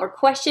theme or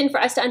question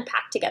for us to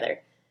unpack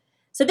together.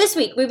 So this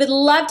week, we would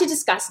love to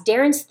discuss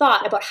Darren's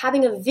thought about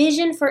having a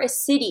vision for a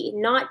city,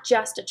 not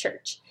just a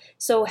church.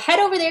 So head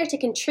over there to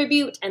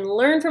contribute and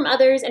learn from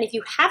others. And if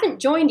you haven't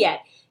joined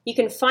yet, you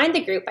can find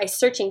the group by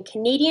searching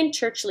Canadian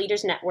Church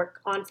Leaders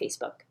Network on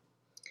Facebook.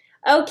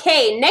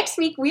 Okay, next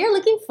week we are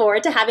looking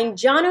forward to having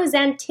Jono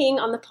Zanting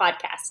on the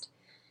podcast.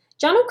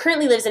 Jono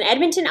currently lives in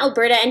Edmonton,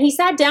 Alberta, and he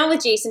sat down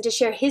with Jason to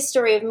share his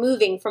story of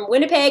moving from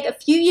Winnipeg a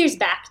few years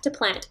back to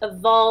plant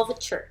Evolve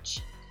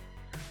Church.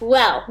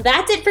 Well,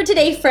 that's it for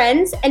today,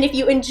 friends. And if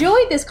you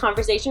enjoyed this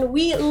conversation,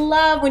 we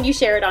love when you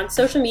share it on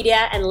social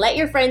media and let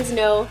your friends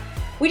know.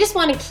 We just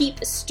want to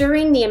keep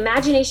stirring the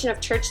imagination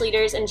of church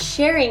leaders and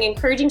sharing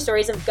encouraging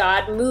stories of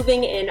God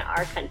moving in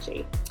our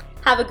country.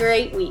 Have a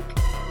great week.